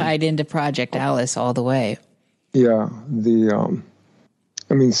Glass. And, tied into Project Alice all the way. Yeah,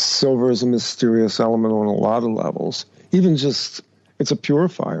 silver is a mysterious element on a lot of levels. Even just, it's a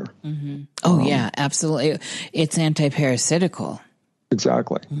purifier. Mm-hmm. Oh, yeah, absolutely. It's anti-parasitical.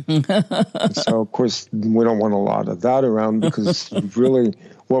 Exactly. So, of course, we don't want a lot of that around, because really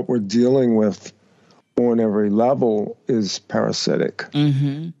what we're dealing with on every level is parasitic.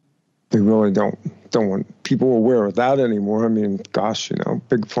 Mm-hmm. They really don't want people aware of that anymore. I mean, gosh,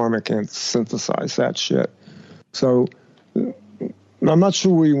 big pharma can't synthesize that shit. So I'm not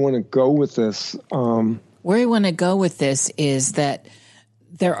sure where you want to go with this. Where you want to go with this is that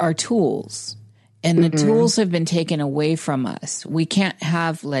there are tools, and the tools have been taken away from us. We can't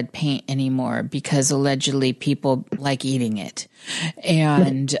have lead paint anymore because allegedly people like eating it.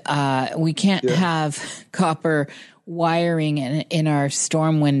 And we can't have copper wiring in our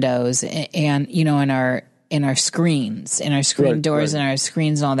storm windows and, in our screens, in our screen doors and our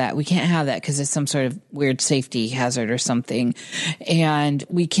screens and all that. We can't have that because it's some sort of weird safety hazard or something. And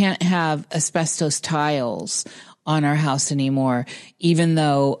we can't have asbestos tiles on our house anymore, even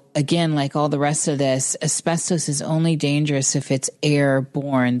though, again, like all the rest of this, asbestos is only dangerous if it's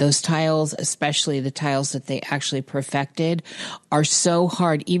airborne. Those tiles, especially the tiles that they actually perfected, are so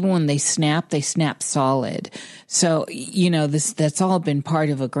hard. Even when they snap solid. So, that's all been part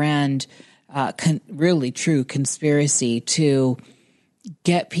of a grand really true conspiracy to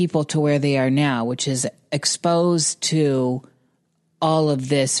get people to where they are now, which is exposed to all of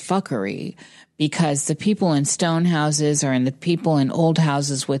this fuckery, because the people in stone houses and the people in old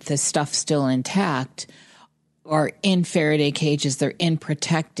houses with this stuff still intact are in Faraday cages. They're in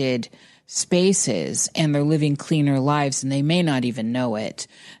protected spaces and they're living cleaner lives, and they may not even know it.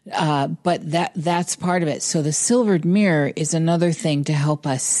 But that's part of it. So the silvered mirror is another thing to help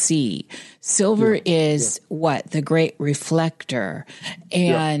us see. Silver is what? The great reflector.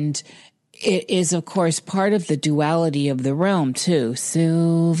 And it is, of course, part of the duality of the realm too.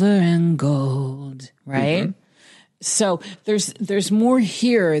 Silver and gold, right? Mm-hmm. So there's more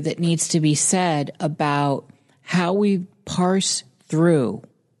here that needs to be said about how we parse through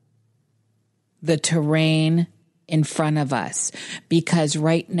the terrain in front of us. Because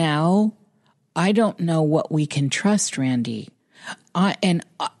right now, I don't know what we can trust, Randy.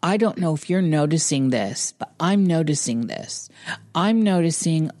 I don't know if you're noticing this, but I'm noticing this. I'm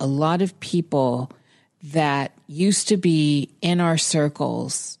noticing a lot of people that used to be in our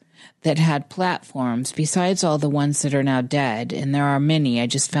circles that had platforms, besides all the ones that are now dead, and there are many. I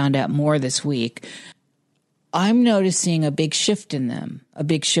just found out more this week. I'm noticing a big shift in them, a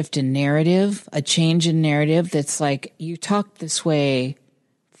big shift in narrative, a change in narrative that's like, you talked this way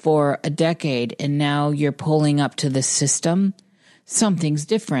for a decade and now you're pulling up to the system. Something's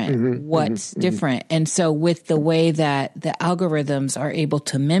different. What's different? And so with the way that the algorithms are able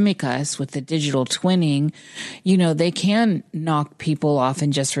to mimic us with the digital twinning, they can knock people off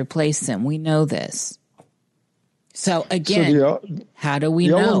and just replace them. We know this. So again, how do we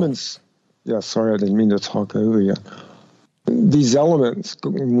know? Elements, sorry, I didn't mean to talk over you. These elements,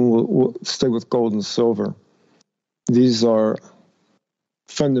 we'll stay with gold and silver. These are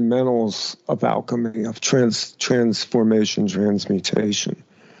fundamentals of alchemy, of transformation, transmutation.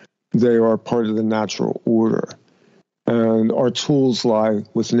 They are part of the natural order. And our tools lie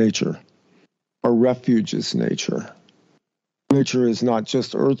with nature. Our refuge is nature. Nature is not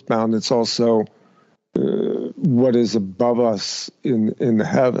just earthbound, it's also what is above us in the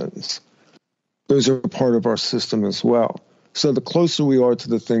heavens. Those are part of our system as well. So the closer we are to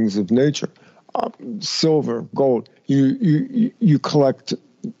the things of nature, silver, gold, you collect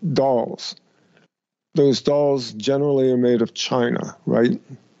dolls. Those dolls generally are made of china, right?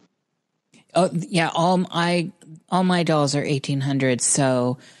 Oh yeah, all my dolls are 1800s.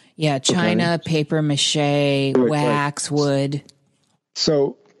 So yeah, china, paper mache, wax, wood.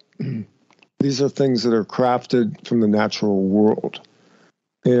 So these are things that are crafted from the natural world,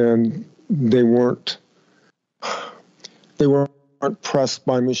 and they weren't pressed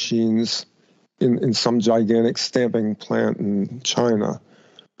by machines in some gigantic stamping plant in China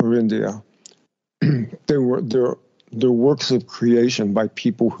or India. They're works of creation by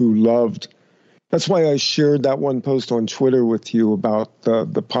people who loved. That's why I shared that one post on Twitter with you about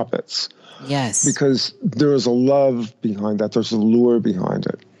the puppets. Yes. Because there is a love behind that. There's a lure behind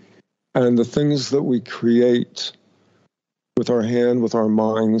it. And the things that we create with our hand, with our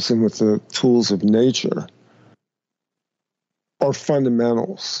minds, and with the tools of nature are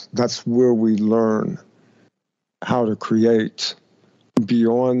fundamentals. That's where we learn how to create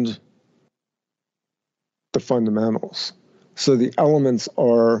beyond the fundamentals. So the elements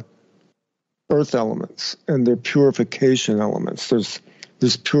are earth elements, and they're purification elements.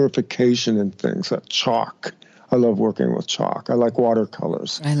 There's purification in things, like chalk. I love working with chalk. I like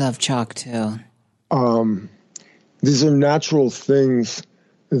watercolors. I love chalk too. These are natural things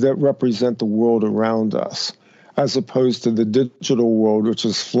that represent the world around us, as opposed to the digital world, which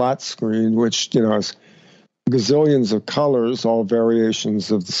is flat screen, which, has gazillions of colors, all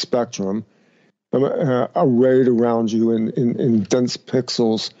variations of the spectrum, arrayed around you in dense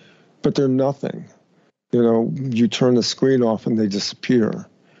pixels, but they're nothing. You turn the screen off and they disappear.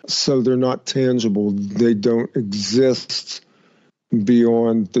 So they're not tangible. They don't exist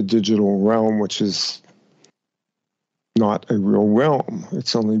beyond the digital realm, which is not a real realm.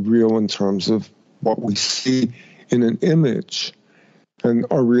 It's only real in terms of what we see in an image. And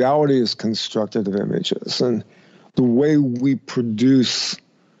our reality is constructed of images. And the way we produce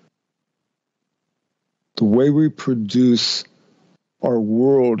our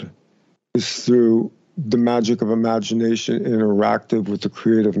world is through the magic of imagination interactive with the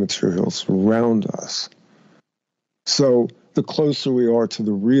creative materials around us. So the closer we are to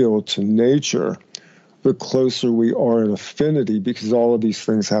the real, to nature, the closer we are in affinity, because all of these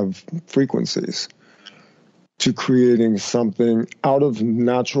things have frequencies, to creating something out of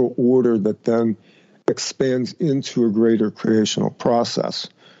natural order that then expands into a greater creational process.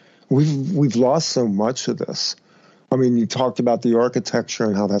 We've lost so much of this. I mean, you talked about the architecture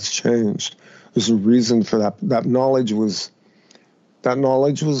and how that's changed. There's a reason for that. That knowledge was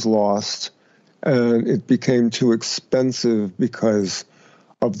lost, and it became too expensive because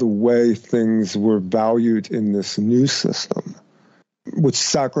of the way things were valued in this new system, which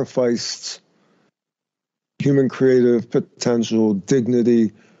sacrificed human creative potential,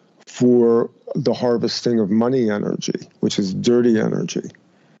 dignity for the harvesting of money energy, which is dirty energy.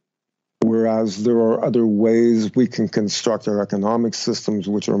 Whereas there are other ways we can construct our economic systems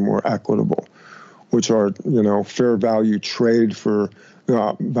which are more equitable, which are, fair value trade for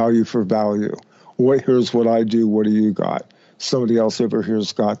value for value. Here's what I do. What do you got? Somebody else over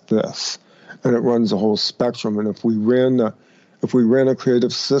here's got this, and it runs a whole spectrum. And if we ran a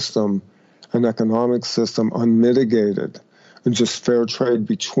creative system, an economic system, unmitigated, and just fair trade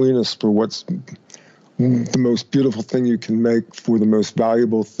between us for what's the most beautiful thing you can make for the most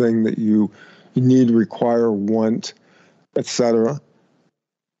valuable thing that you need, require, want, etc.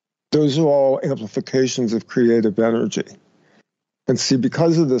 Those are all amplifications of creative energy. And see,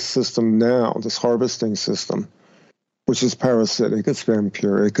 because of this system now, this harvesting system, which is parasitic, it's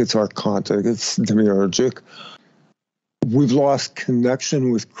vampiric, it's archontic, it's demiurgic, we've lost connection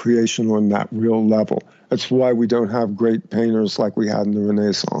with creation on that real level. That's why we don't have great painters like we had in the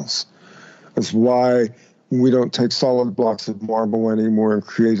Renaissance. That's why we don't take solid blocks of marble anymore and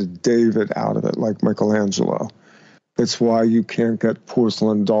create a David out of it like Michelangelo. It's why you can't get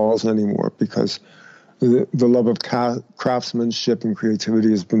porcelain dolls anymore, because the love of craftsmanship and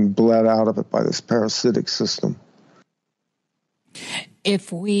creativity has been bled out of it by this parasitic system.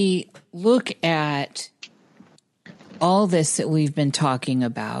 If we look at all this that we've been talking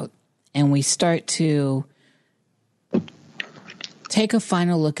about and we start to take a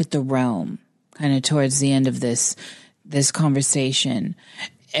final look at the realm, kind of towards the end of this conversation,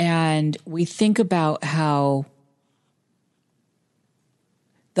 and we think about how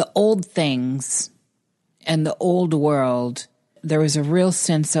the old things and the old world, there was a real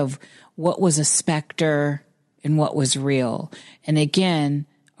sense of what was a specter and what was real. And again,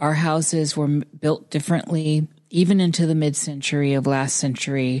 our houses were built differently. Even into the mid-century of last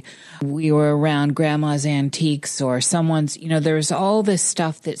century, we were around grandma's antiques or someone's, there's all this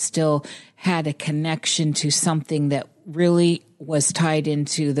stuff that still had a connection to something that really was tied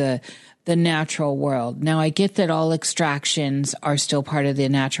into the natural world. Now, I get that all extractions are still part of the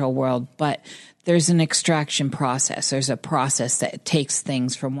natural world, but there's an extraction process. There's a process that takes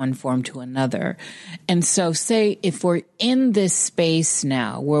things from one form to another. And so say if we're in this space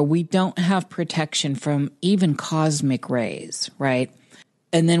now where we don't have protection from even cosmic rays, right?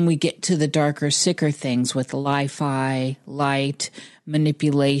 And then we get to the darker, sicker things with li-fi, light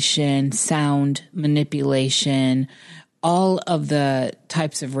manipulation, sound manipulation, all of the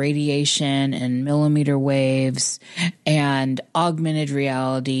types of radiation and millimeter waves and augmented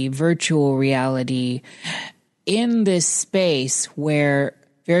reality, virtual reality, in this space where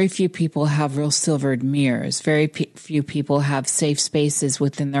very few people have real silvered mirrors. Very few people have safe spaces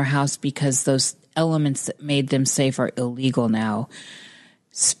within their house because those elements that made them safe are illegal now.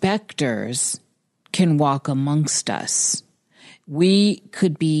 Specters can walk amongst us. We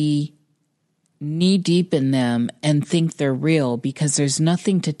could be knee deep in them and think they're real because there's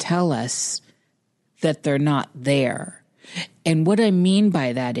nothing to tell us that they're not there. And what I mean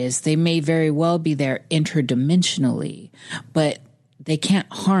by that is they may very well be there interdimensionally, but they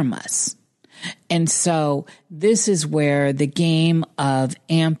can't harm us. And so this is where the game of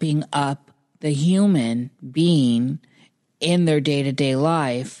amping up the human being in their day-to-day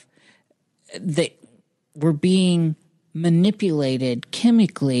life, that we're being manipulated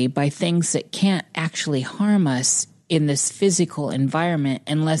chemically by things that can't actually harm us in this physical environment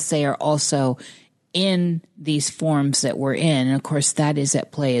unless they are also in these forms that we're in. And of course, that is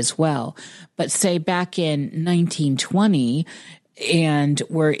at play as well. But say back in 1920, and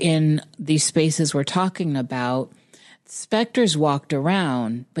we're in these spaces we're talking about, specters walked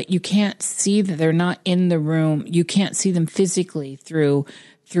around, but you can't see that they're not in the room. You can't see them physically through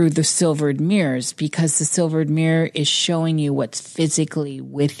the silvered mirrors, because the silvered mirror is showing you what's physically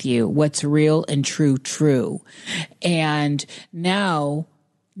with you, what's real and true. And now,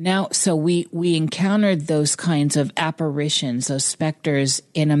 so we encountered those kinds of apparitions, those specters,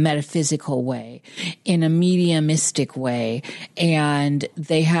 in a metaphysical way, in a mediumistic way, and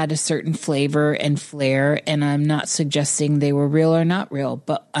they had a certain flavor and flair, and I'm not suggesting they were real or not real,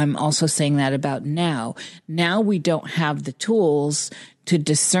 but I'm also saying that about now. Now we don't have the tools to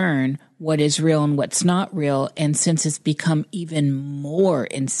discern what is real and what's not real. And since it's become even more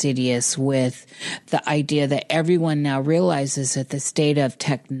insidious with the idea that everyone now realizes that the state of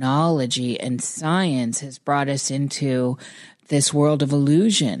technology and science has brought us into this world of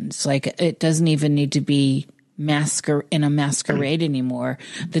illusions, like it doesn't even need to be in a masquerade anymore.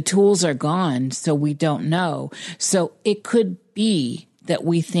 The tools are gone, so we don't know. So it could be that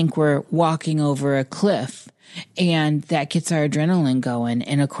we think we're walking over a cliff, and that gets our adrenaline going.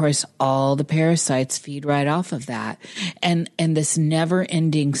 And of course, all the parasites feed right off of that. And this never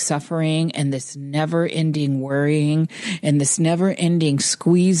ending suffering, and this never ending worrying, and this never ending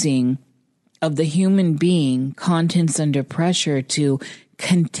squeezing of the human being, contents under pressure to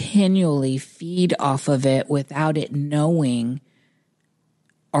continually feed off of it without it knowing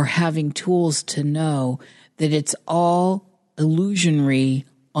or having tools to know that it's all illusionary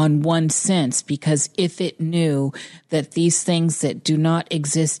on one sense, because if it knew that these things that do not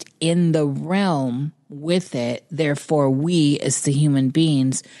exist in the realm with it, therefore we as the human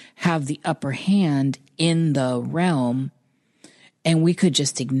beings have the upper hand in the realm, and we could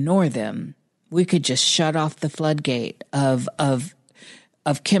just ignore them. We could just shut off the floodgate of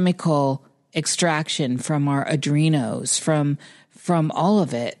chemical extraction from our adrenos, from all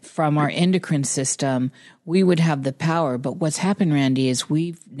of it, from our endocrine system. We would have the power. But what's happened, Randy, is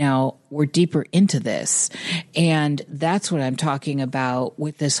we're deeper into this. And that's what I'm talking about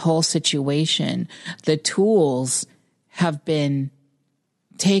with this whole situation. The tools have been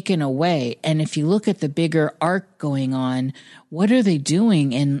taken away. And if you look at the bigger arc going on, what are they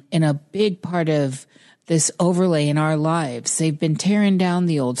doing in a big part of this overlay in our lives? They've been tearing down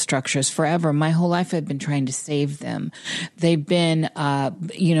the old structures forever. My whole life I've been trying to save them. They've been,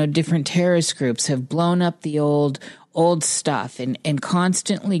 different terrorist groups have blown up the old stuff and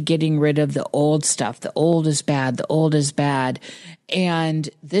constantly getting rid of the old stuff. The old is bad. The old is bad. And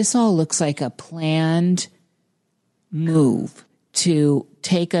this all looks like a planned move to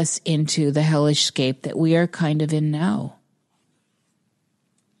take us into the hellish scape that we are kind of in now.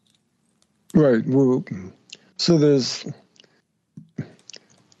 Right. Well, so there's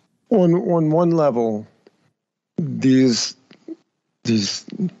on one level, these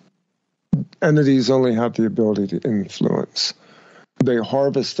entities only have the ability to influence. They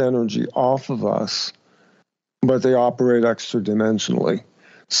harvest energy off of us, but they operate extra-dimensionally.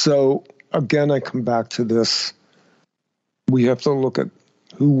 So again, I come back to this. We have to look at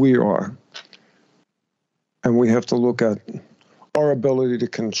who we are, and we have to look at our ability to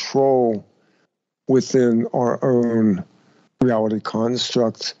control within our own reality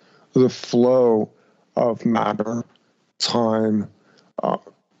construct the flow of matter, time,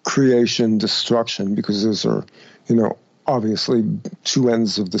 creation, destruction, because those are, obviously two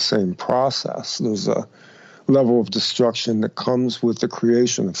ends of the same process. There's level of destruction that comes with the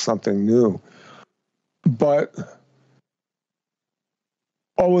creation of something new. But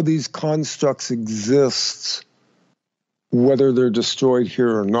all of these constructs exist whether they're destroyed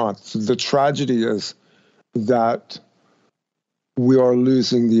here or not. So the tragedy is that we are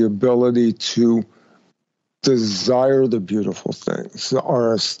losing the ability to desire the beautiful things.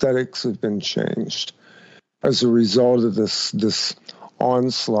 Our aesthetics have been changed as a result of this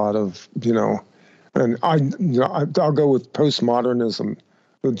onslaught of, and I'll go with postmodernism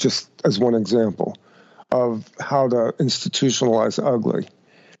just as one example of how to institutionalize ugly.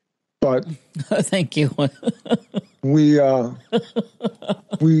 But thank you. we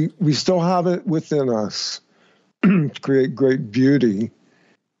still have it within us to create great beauty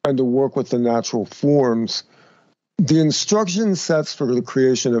and to work with the natural forms. The instruction sets for the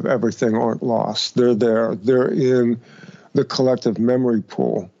creation of everything aren't lost. They're there. They're in the collective memory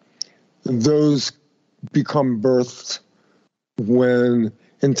pool. Those become birthed when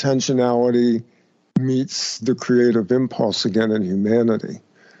intentionality meets the creative impulse again in humanity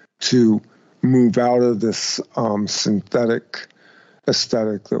to move out of this synthetic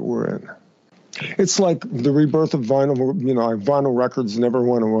aesthetic that we're in. It's like the rebirth of vinyl. Vinyl records never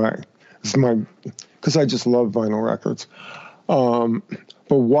went away. Because I just love vinyl records.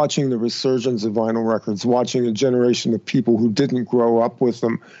 But watching the resurgence of vinyl records, watching a generation of people who didn't grow up with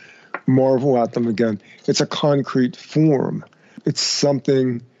them marvel at them again. It's a concrete form. It's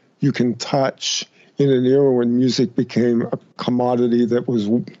something you can touch in an era when music became a commodity that was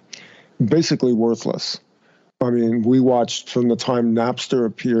basically worthless. I mean, we watched from the time Napster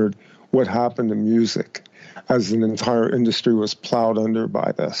appeared what happened to music as an entire industry was plowed under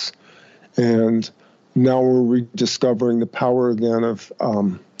by this. And now we're rediscovering the power again of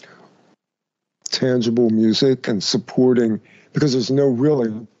tangible music and supporting, because there's no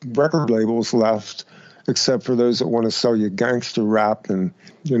really record labels left except for those that want to sell you gangster rap and,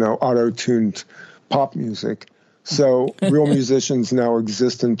 auto-tuned pop music. So real musicians now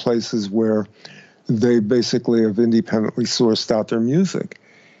exist in places where they basically have independently sourced out their music.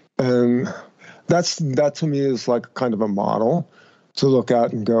 And that to me is like kind of a model to look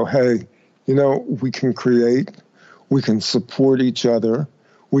at and go, hey, we can create, we can support each other,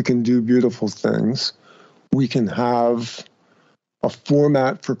 we can do beautiful things, we can have a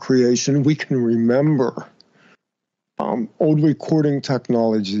format for creation, we can remember. Old recording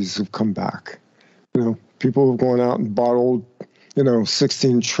technologies have come back. People have gone out and bought old,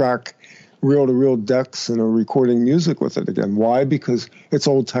 16-track reel-to-reel decks and are recording music with it again. Why? Because it's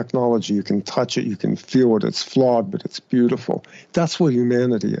old technology. You can touch it, you can feel it. It's flawed, but it's beautiful. That's what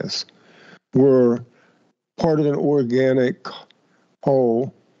humanity is. We're part of an organic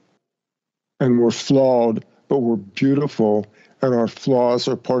whole, and we're flawed, but we're beautiful, and our flaws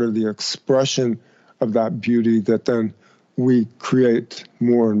are part of the expression of that beauty that then we create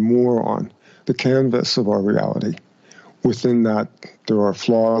more and more on the canvas of our reality. Within that, there are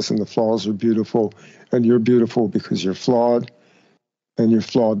flaws, and the flaws are beautiful, and you're beautiful because you're flawed, and you're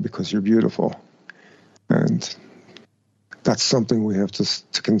flawed because you're beautiful. And that's something we have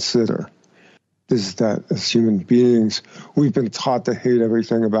to consider, is that as human beings, we've been taught to hate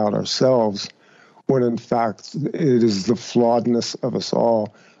everything about ourselves, when in fact it is the flawedness of us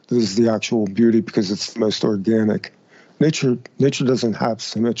all that is the actual beauty, because it's the most organic. Nature doesn't have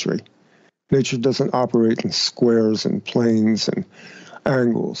symmetry. Nature doesn't operate in squares and planes and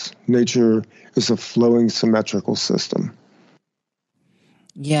angles. Nature is a flowing symmetrical system.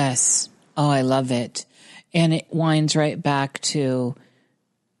 Yes. Oh, I love it. And it winds right back to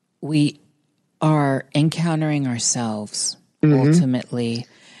we are encountering ourselves ultimately,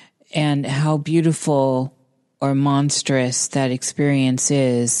 and how beautiful or monstrous that experience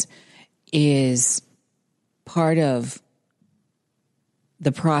is part of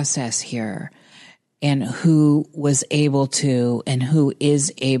the process here, and who was able to and who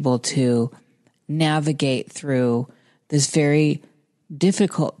is able to navigate through this very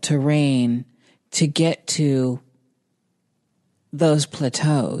difficult terrain to get to those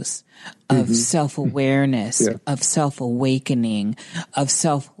plateaus of self-awareness, of self-awakening, of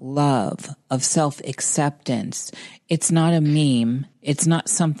self-love, of self-acceptance. It's not a meme. It's not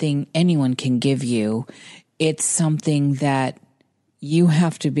something anyone can give you. It's something that you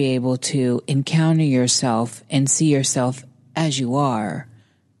have to be able to encounter yourself and see yourself as you are.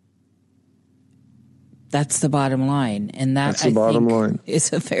 That's the bottom line. And that, I think,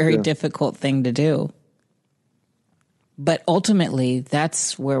 is a very difficult thing to do. But ultimately,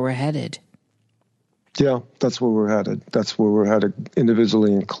 that's where we're headed. Yeah, that's where we're headed. That's where we're headed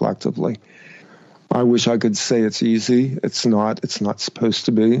individually and collectively. I wish I could say it's easy. It's not. It's not supposed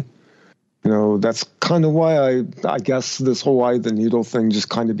to be. That's kind of why I guess this whole eye the needle thing just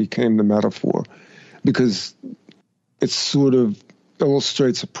kind of became the metaphor, because it sort of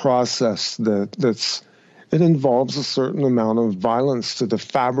illustrates a process it involves a certain amount of violence to the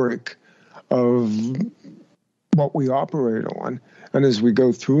fabric of what we operate on. And as we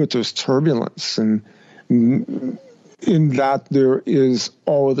go through it, there's turbulence. And in that, there is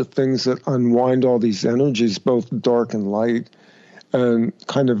all of the things that unwind all these energies, both dark and light. And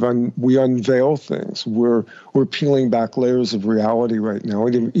kind of we unveil things. We're peeling back layers of reality right now,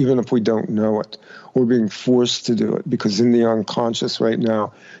 even if we don't know it. We're being forced to do it because in the unconscious right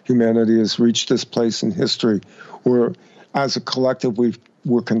now, humanity has reached this place in history where, as a collective,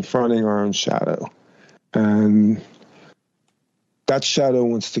 we're confronting our own shadow, and that shadow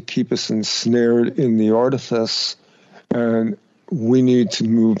wants to keep us ensnared in the artifice, and we need to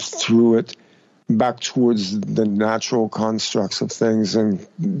move through it back towards the natural constructs of things and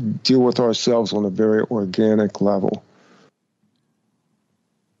deal with ourselves on a very organic level.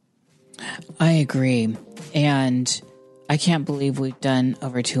 I agree. And I can't believe we've done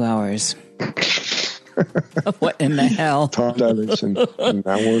over 2 hours. What in the hell? Time dilation. And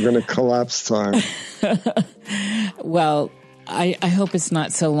now we're going to collapse time. Well, I hope it's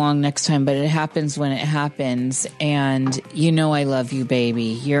not so long next time, but it happens when it happens. And I love you, baby.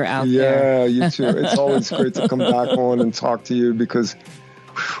 You're out there. Yeah, you too. It's always great to come back on and talk to you because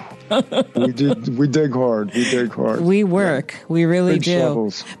we dig hard. We dig hard. We work. Yeah. We really Big do.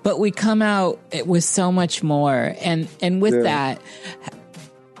 Shovels. But we come out with so much more. And with that,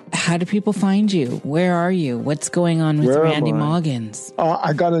 how do people find you? Where are you? What's going on with Randy Maugans?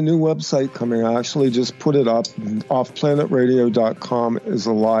 I got a new website coming. I actually just put it up. Offplanetradio.com is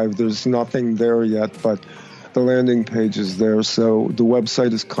alive. There's nothing there yet, but the landing page is there. So the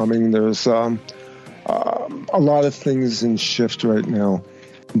website is coming. There's a lot of things in shift right now,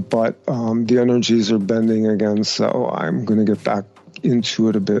 but the energies are bending again. So I'm going to get back into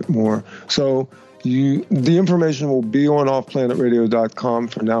it a bit more. So the information will be on offplanetradio.com.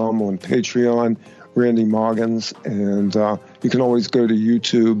 For now, I'm on Patreon, Randy Maugans, and you can always go to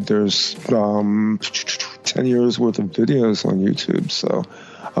YouTube. There's 10 years worth of videos on YouTube. So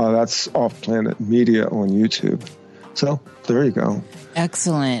that's Off Planet Media on YouTube. So there you go.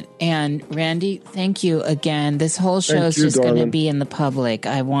 Excellent. And Randy, thank you again. This whole show is just going to be in the public.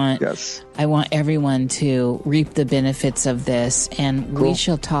 I want everyone to reap the benefits of this, and we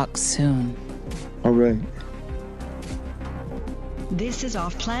shall talk soon. All right. This is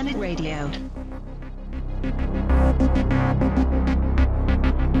Off Planet Radio.